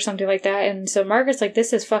 see her or something like that. And so Margaret's like,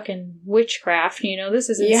 this is fucking witchcraft, you know, this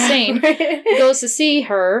is insane. Yeah. Goes to see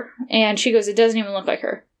her, and she goes, it doesn't even look like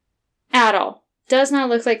her. At all. Does not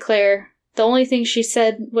look like Claire. The only thing she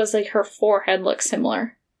said was, like, her forehead looked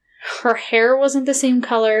similar. Her hair wasn't the same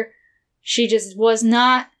color. She just was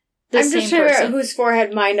not the same person. I'm just trying to figure out whose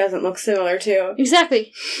forehead mine doesn't look similar to.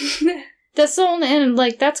 Exactly. That's the only, and,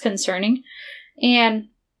 like, that's concerning. And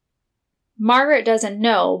Margaret doesn't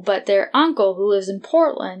know, but their uncle, who lives in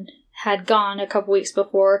Portland, had gone a couple weeks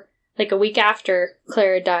before, like a week after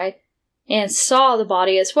Claire had died, and saw the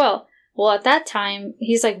body as well. Well, at that time,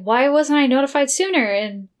 he's like, why wasn't I notified sooner?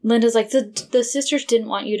 And Linda's like, the sisters didn't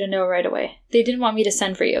want you to know right away. They didn't want me to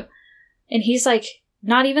send for you. And he's like,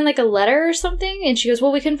 not even like a letter or something? And she goes,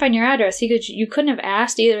 well, we couldn't find your address. He goes, you couldn't have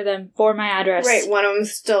asked either of them for my address. Right, one of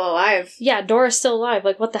them's still alive. Yeah, Dora's still alive.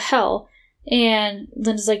 Like, what the hell? And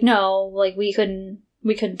Linda's like, no, like, we couldn't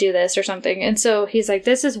do this or something. And so he's like,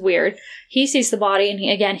 this is weird. He sees the body,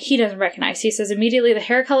 and he doesn't recognize. He says immediately, the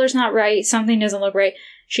hair color's not right. Something doesn't look right.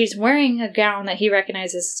 She's wearing a gown that he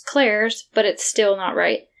recognizes as Claire's, but it's still not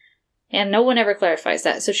right. And no one ever clarifies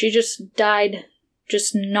that. So she just died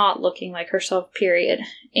just not looking like herself, period.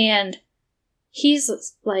 And he's,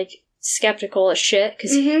 like, skeptical as shit,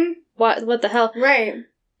 because what the hell? Right.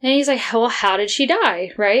 And he's like, well, how did she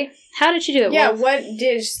die, right? How did she do it? Yeah, well,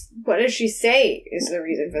 what did she say is the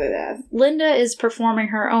reason for the death? Linda is performing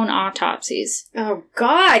her own autopsies. Oh,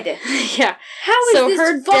 God. Yeah. How is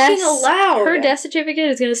this fucking allowed? Her death certificate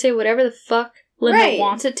is going to say whatever the fuck Linda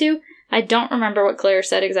wants it to. I don't remember what Claire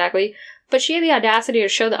said exactly, but she had the audacity to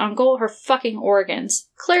show the uncle her fucking organs.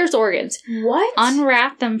 Claire's organs. What?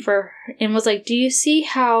 Unwrapped them for her and was like, do you see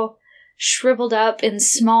how shriveled up and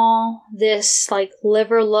small this, like,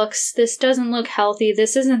 liver looks? This doesn't look healthy.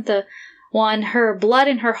 This isn't the one. Her blood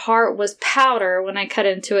in her heart was powder when I cut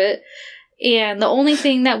into it. And the only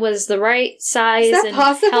thing that was the right size and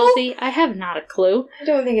healthy, I have not a clue. I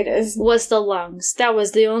don't think it is. Was the lungs. That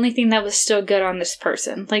was the only thing that was still good on this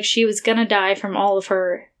person. Like, she was gonna die from all of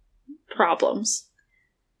her problems.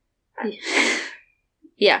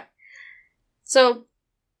 Yeah. So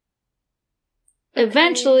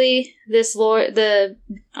eventually, the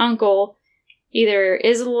uncle either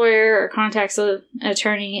is a lawyer or contacts an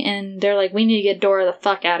attorney, and they're like, we need to get Dora the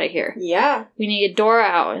fuck out of here. Yeah. We need to get Dora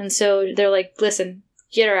out. And so they're like, listen,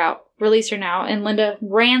 get her out. Release her now. And Linda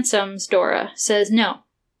ransoms Dora. Says, no.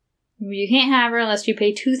 You can't have her unless you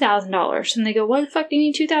pay $2,000. And they go, why the fuck do you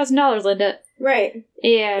need $2,000, Linda? Right.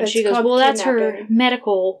 And she goes, well, that's her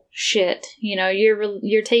medical shit. You know,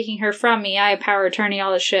 you're taking her from me. I have power of attorney,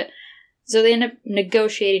 all this shit. So they end up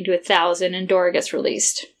negotiating to $1,000, and Dora gets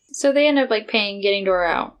released. So they end up, like, getting Dora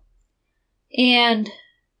out. And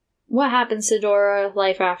what happens to Dora,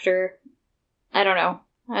 life after? I don't know.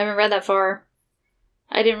 I haven't read that far.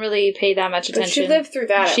 I didn't really pay that much attention. But she lived through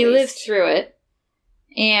that, She lived through it.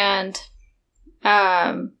 And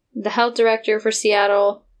the health director for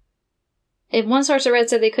Seattle, in one source I read,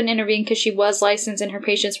 said they couldn't intervene because she was licensed and her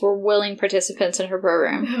patients were willing participants in her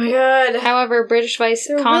program. Oh my god. However, British Vice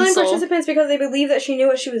Consul... They were willing participants because they believed that she knew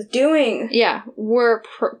what she was doing. Yeah, were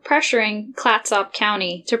pressuring Clatsop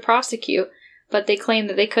County to prosecute, but they claimed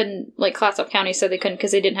that they couldn't... Like, Clatsop County said they couldn't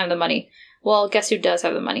because they didn't have the money. Well, guess who does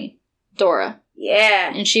have the money? Dora.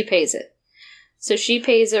 Yeah. And she pays it. So she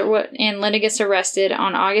pays it, and Linda gets arrested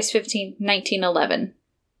on August 15th, 1911.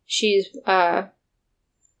 She's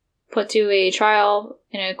put to a trial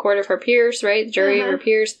in a court of her peers, right? The jury of her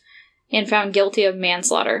peers, and found guilty of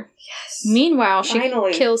manslaughter. Yes. Meanwhile, she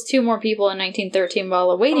kills 2 more people in 1913 while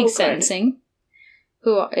awaiting sentencing,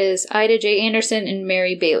 who is Ida J. Anderson and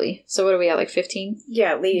Mary Bailey. So what are we at, like 15?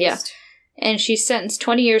 Yeah, at least. Yeah. And she's sentenced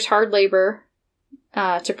 20 years hard labor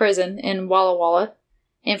to prison in Walla Walla.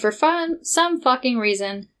 And for some fucking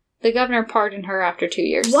reason, the governor pardoned her after 2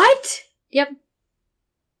 years. What? Yep.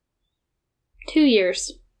 2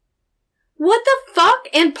 years. What the fuck?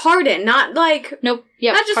 And pardon, not like... Nope.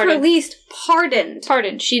 Yep. Not just pardoned. released, pardoned.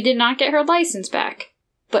 Pardoned. She did not get her license back,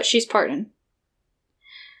 but she's pardoned.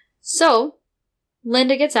 So,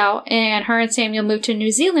 Linda gets out, and her and Samuel move to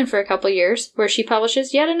New Zealand for a couple years, where she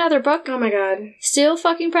publishes yet another book. Oh my god. Still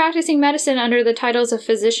fucking practicing medicine under the titles of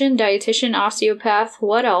physician, dietitian, osteopath,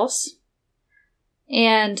 what else?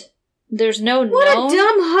 And there's no What a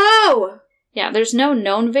dumb hoe! Yeah, there's no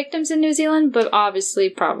known victims in New Zealand, but obviously,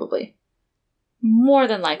 probably. More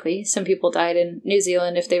than likely, some people died in New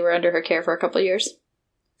Zealand if they were under her care for a couple of years.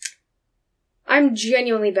 I'm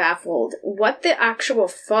genuinely baffled. What the actual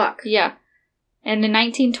fuck? Yeah. And in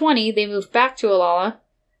 1920, they moved back to Olalla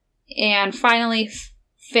and finally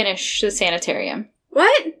finished the sanitarium.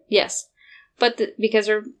 What? Yes. But because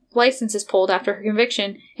her license is pulled after her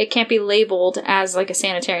conviction, it can't be labeled as like a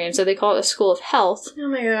sanitarium, so they call it a school of health. Oh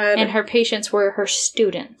my god. And her patients were her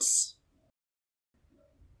students.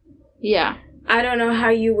 Yeah. I don't know how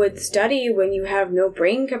you would study when you have no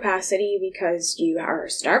brain capacity because you are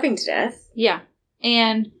starving to death. Yeah.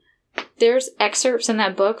 And there's excerpts in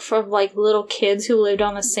that book from, like, little kids who lived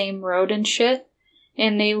on the same road and shit.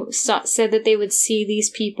 And they said that they would see these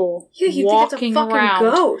people walking around.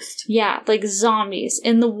 Ghost. Yeah, like zombies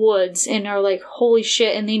in the woods and are like, holy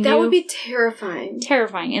shit. And they knew. That would be terrifying.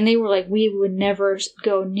 Terrifying. And they were like, we would never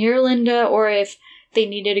go near Linda, or if they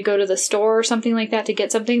needed to go to the store or something like that to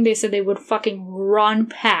get something, they said they would fucking run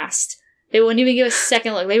past. They wouldn't even give a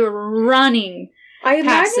second look. They were running I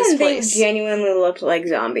past this imagine they place. genuinely looked like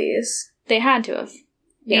zombies. They had to have.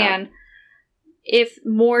 Yeah. And if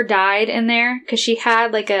more died in there, because she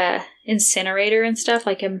had like a incinerator and stuff,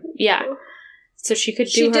 like a, yeah. So she could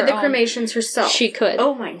do She did the own. cremations herself. She could.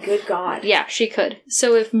 Oh my good god. Yeah, she could.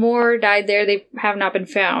 So if more died there, they have not been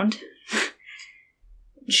found.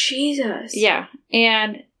 Jesus. Yeah.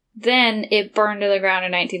 And then it burned to the ground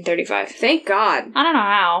in 1935. Thank God. I don't know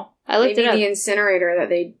how. I looked Maybe it up. the incinerator that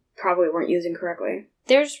they probably weren't using correctly.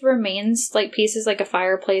 There's remains, like pieces like a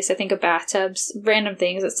fireplace, I think of bathtubs, random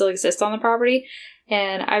things that still exist on the property.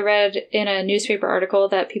 And I read in a newspaper article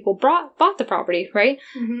that people bought the property, right?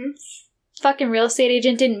 Mm-hmm. Fucking real estate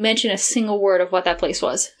agent didn't mention a single word of what that place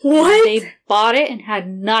was. What? They bought it and had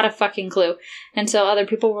not a fucking clue. Until other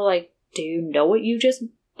people were like, do you know what you just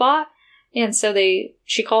bought? And so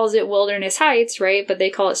she calls it Wilderness Heights, right? But they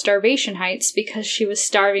call it Starvation Heights because she was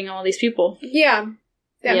starving all these people. Yeah.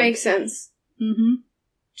 That Yep. makes sense. Mm-hmm.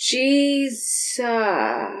 Jesus.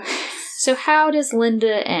 So how does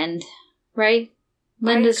Linda end, right?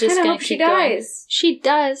 Linda's just gonna gonna hope keep she going. dies. She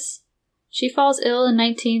does. She falls ill in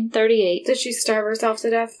 1938. Did she starve herself to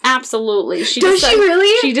death? Absolutely. Does she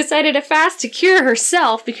really? She decided to fast to cure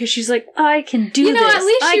herself because she's like, I can do this. You know, at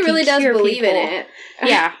least I she can really does cure believe in people." it.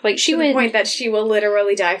 Yeah, like she to the went. point that she will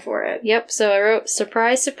literally die for it. Yep. So I wrote,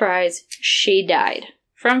 surprise, surprise, she died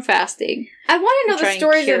from fasting. I want to know Try the and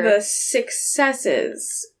stories of cure. the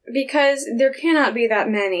successes, because there cannot be that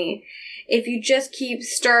many if you just keep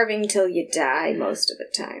starving till you die most of the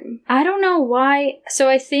time. I don't know why. So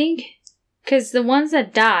I think because the ones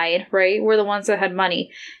that died, right, were the ones that had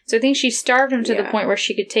money. So I think she starved them to the Yeah. point where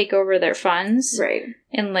she could take over their funds, Right.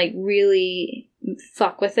 and like really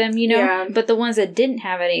fuck with them, you know. Yeah. But the ones that didn't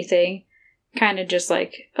have anything, kind of just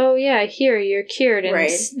like, oh yeah, here you're cured, and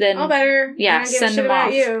Right. then All better. yeah, I don't give a send shit them about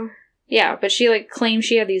off. you. Yeah, but she like claimed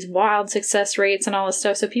she had these wild success rates and all this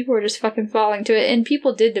stuff, so people were just fucking falling to it, and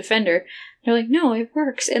people did defend her. They're like, no, it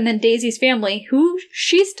works. And then Daisy's family,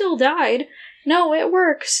 she still died. No, it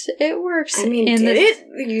works. It works. I mean, and did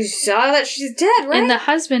it? You saw that she's dead, right? And the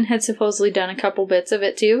husband had supposedly done a couple bits of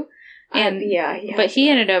it too. And yeah. but he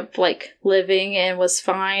ended up like living and was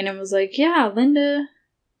fine and was like, yeah, Linda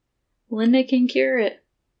can cure it.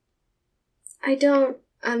 I don't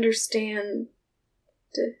understand.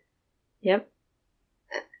 Yep.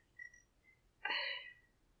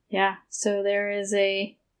 Yeah, so there is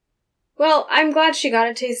a... Well, I'm glad she got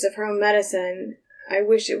a taste of her own medicine. I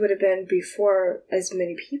wish it would have been before as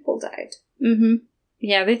many people died. Mm-hmm.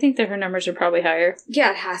 Yeah, they think that her numbers are probably higher.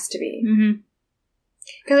 Yeah, it has to be. Mm-hmm.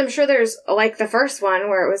 Because I'm sure there's, like, the first one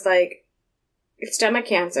where it was, like, stomach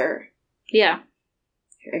cancer. Yeah.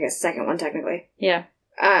 I guess second one, technically. Yeah.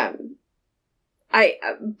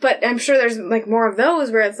 But I'm sure there's, like, more of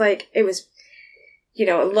those where it's, like, it was, you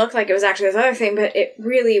know, it looked like it was actually this other thing, but it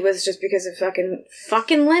really was just because of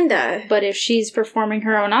fucking Linda. But if she's performing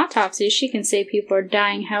her own autopsy, she can say people are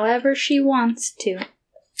dying however she wants to.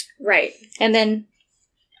 Right. And then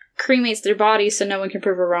cremates their bodies so no one can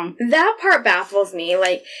prove her wrong. That part baffles me.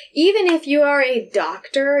 Like, even if you are a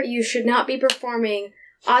doctor, you should not be performing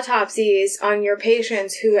autopsies on your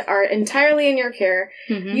patients who are entirely in your care.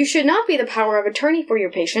 Mm-hmm. You should not be the power of attorney for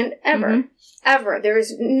your patient, ever. Mm-hmm. Ever. There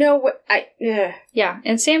is no way. Yeah,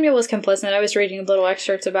 and Samuel was complicit. I was reading little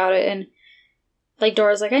excerpts about it, and, like,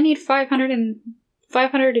 Dora's like, I need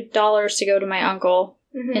 $500 to go to my uncle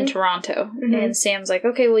in Toronto. Mm-hmm. And Sam's like,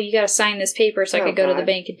 okay, well, you gotta sign this paper so I could go to the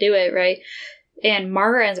bank and do it, right? And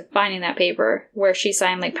Margaret ends up finding that paper where she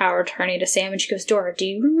signed, like, power of attorney to Sam, and she goes, Dora, do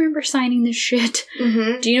you remember signing this shit?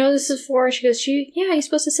 Mm-hmm. Do you know what this is for? She goes, yeah, he's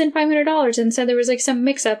supposed to send $500, and said there was, like, some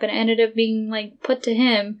mix-up, and it ended up being, like, put to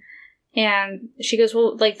him. And she goes,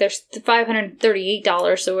 well, like, there's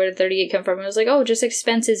 $538, so where did 38 come from? And I was like, oh, just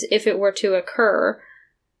expenses if it were to occur.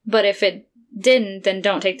 But if it didn't, then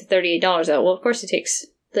don't take the $38 out. Well, of course he takes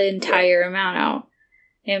the entire amount out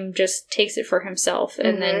and just takes it for himself.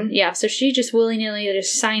 And then, yeah, so she just willy-nilly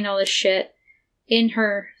just signed all this shit in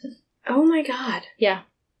her... Oh my god. Yeah.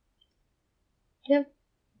 Yep.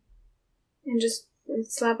 And just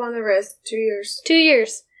slap on the wrist, 2 years. 2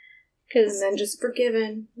 years. And then just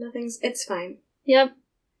forgiven. It's fine. Yep.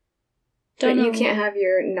 But you can't have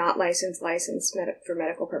your not licensed for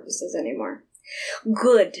medical purposes anymore.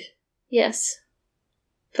 Good. Yes.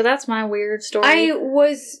 But that's my weird story. I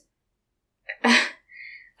was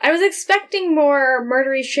expecting more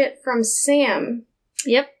murdery shit from Sam.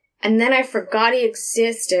 Yep. And then I forgot he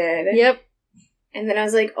existed. Yep. And then I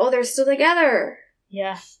was like, oh, they're still together.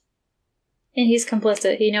 Yeah. And he's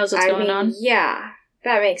complicit. He knows what's going on. Yeah.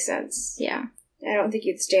 That makes sense. Yeah. I don't think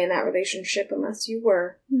you'd stay in that relationship unless you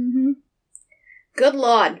were. Mm-hmm. Good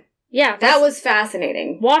Lord. Yeah. That was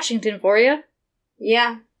fascinating. Washington for you.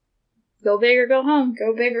 Yeah. Go big or go home.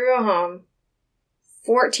 Go big or go home.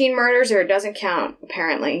 14 murders or it doesn't count,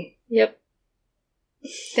 apparently. Yep.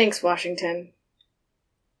 Thanks, Washington.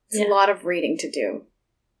 It's a lot of reading to do.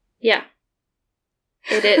 Yeah.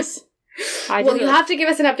 It is. Well, you'll have to give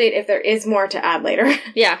us an update if there is more to add later.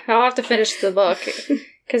 Yeah, I'll have to finish the book.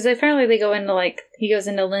 Because apparently they go into, like, he goes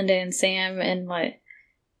into Linda and Sam and, like,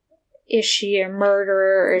 is she a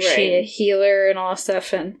murderer or is she a healer and all that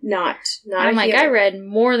stuff? And not I'm like, I read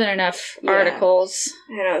more than enough articles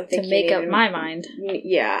to make up my mind.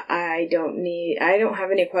 Yeah, I don't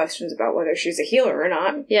have any questions about whether she's a healer or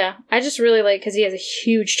not. Yeah, I just really like, because he has a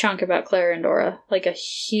huge chunk about Claire and Dora. Like, a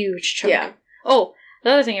huge chunk. Yeah. Oh, the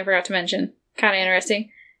other thing I forgot to mention, kind of interesting,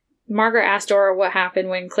 Margaret asked Dora what happened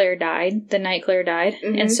when Claire died, the night Claire died.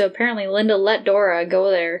 Mm-hmm. And so apparently Linda let Dora go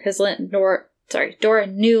there, because Dora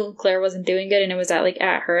knew Claire wasn't doing good and it was at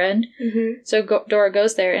her end. Mm-hmm. So Dora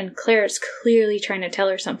goes there and Claire is clearly trying to tell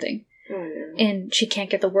her something. Oh, no. And she can't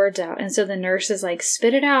get the words out. And so the nurse is like,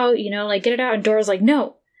 spit it out, get it out. And Dora's like,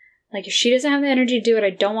 no. Like, if she doesn't have the energy to do it, I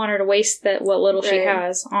don't want her to waste what little she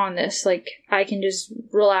has on this. Like, I can just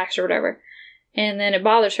relax or whatever. And then it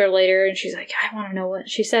bothers her later, and she's like, I want to know what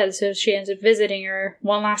she said. So she ends up visiting her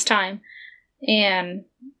one last time. And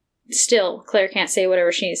still, Claire can't say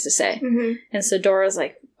whatever she needs to say. Mm-hmm. And so Dora's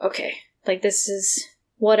like, okay, like, this is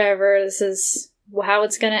whatever. This is how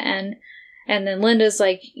it's going to end. And then Linda's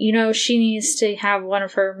like, she needs to have one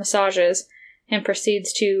of her massages, and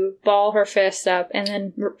proceeds to ball her fist up and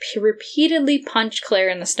then repeatedly punch Claire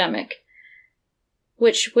in the stomach.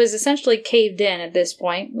 Which was essentially caved in at this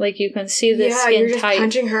point. Like, you can see the skin you're just tight.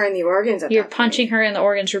 Punching her in the organs. You're punching her in the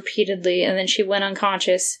organs repeatedly, and then she went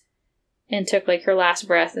unconscious and took, like, her last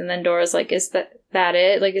breath. And then Dora's like, is that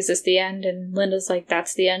it? Like, is this the end? And Linda's like,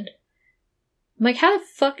 that's the end. I'm like, how the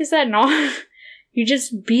fuck is that not? You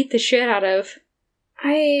just beat the shit out of.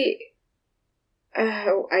 I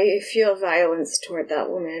feel violence toward that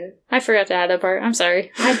woman. I forgot to add that part. I'm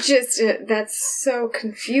sorry. That's so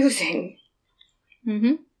confusing.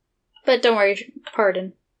 Mm-hmm. But don't worry,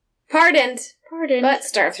 pardoned. Pardoned. But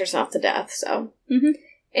starves herself to death, so. Mm-hmm.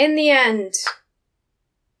 In the end,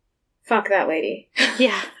 fuck that lady.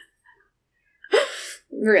 Yeah.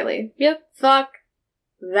 Really. Yep. Fuck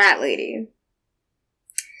that lady.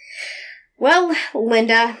 Well,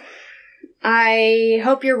 Linda, I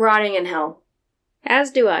hope you're rotting in hell.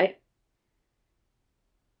 As do I.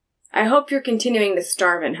 I hope you're continuing to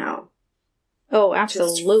starve in hell. Oh,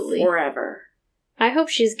 absolutely. Just forever. I hope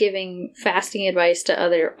she's giving fasting advice to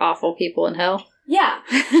other awful people in hell. Yeah.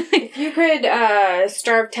 If you could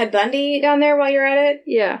starve Ted Bundy down there while you're at it.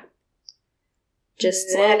 Yeah. Just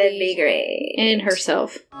that'd be great. In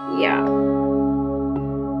herself. Yeah.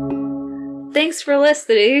 Thanks for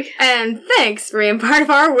listening. And thanks for being part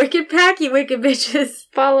of our wicked pack, you wicked bitches.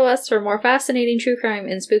 Follow us for more fascinating true crime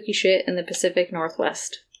and spooky shit in the Pacific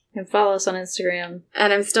Northwest. And follow us on Instagram.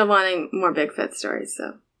 And I'm still wanting more Bigfoot stories,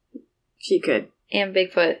 so She could. And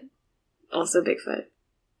Bigfoot. Also Bigfoot.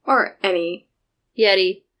 Or any...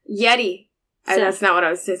 Yeti. That's not what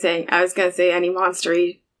I was saying. I was going to say any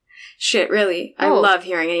monstery shit, really. I love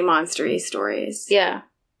hearing any monstery stories. Yeah.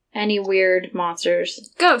 Any weird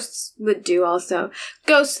monsters. Ghosts would do also.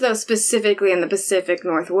 Ghosts, though, specifically in the Pacific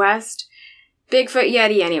Northwest. Bigfoot,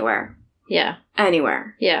 Yeti, anywhere. Yeah.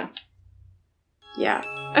 Anywhere. Yeah. Yeah.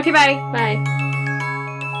 Okay, bye. Bye.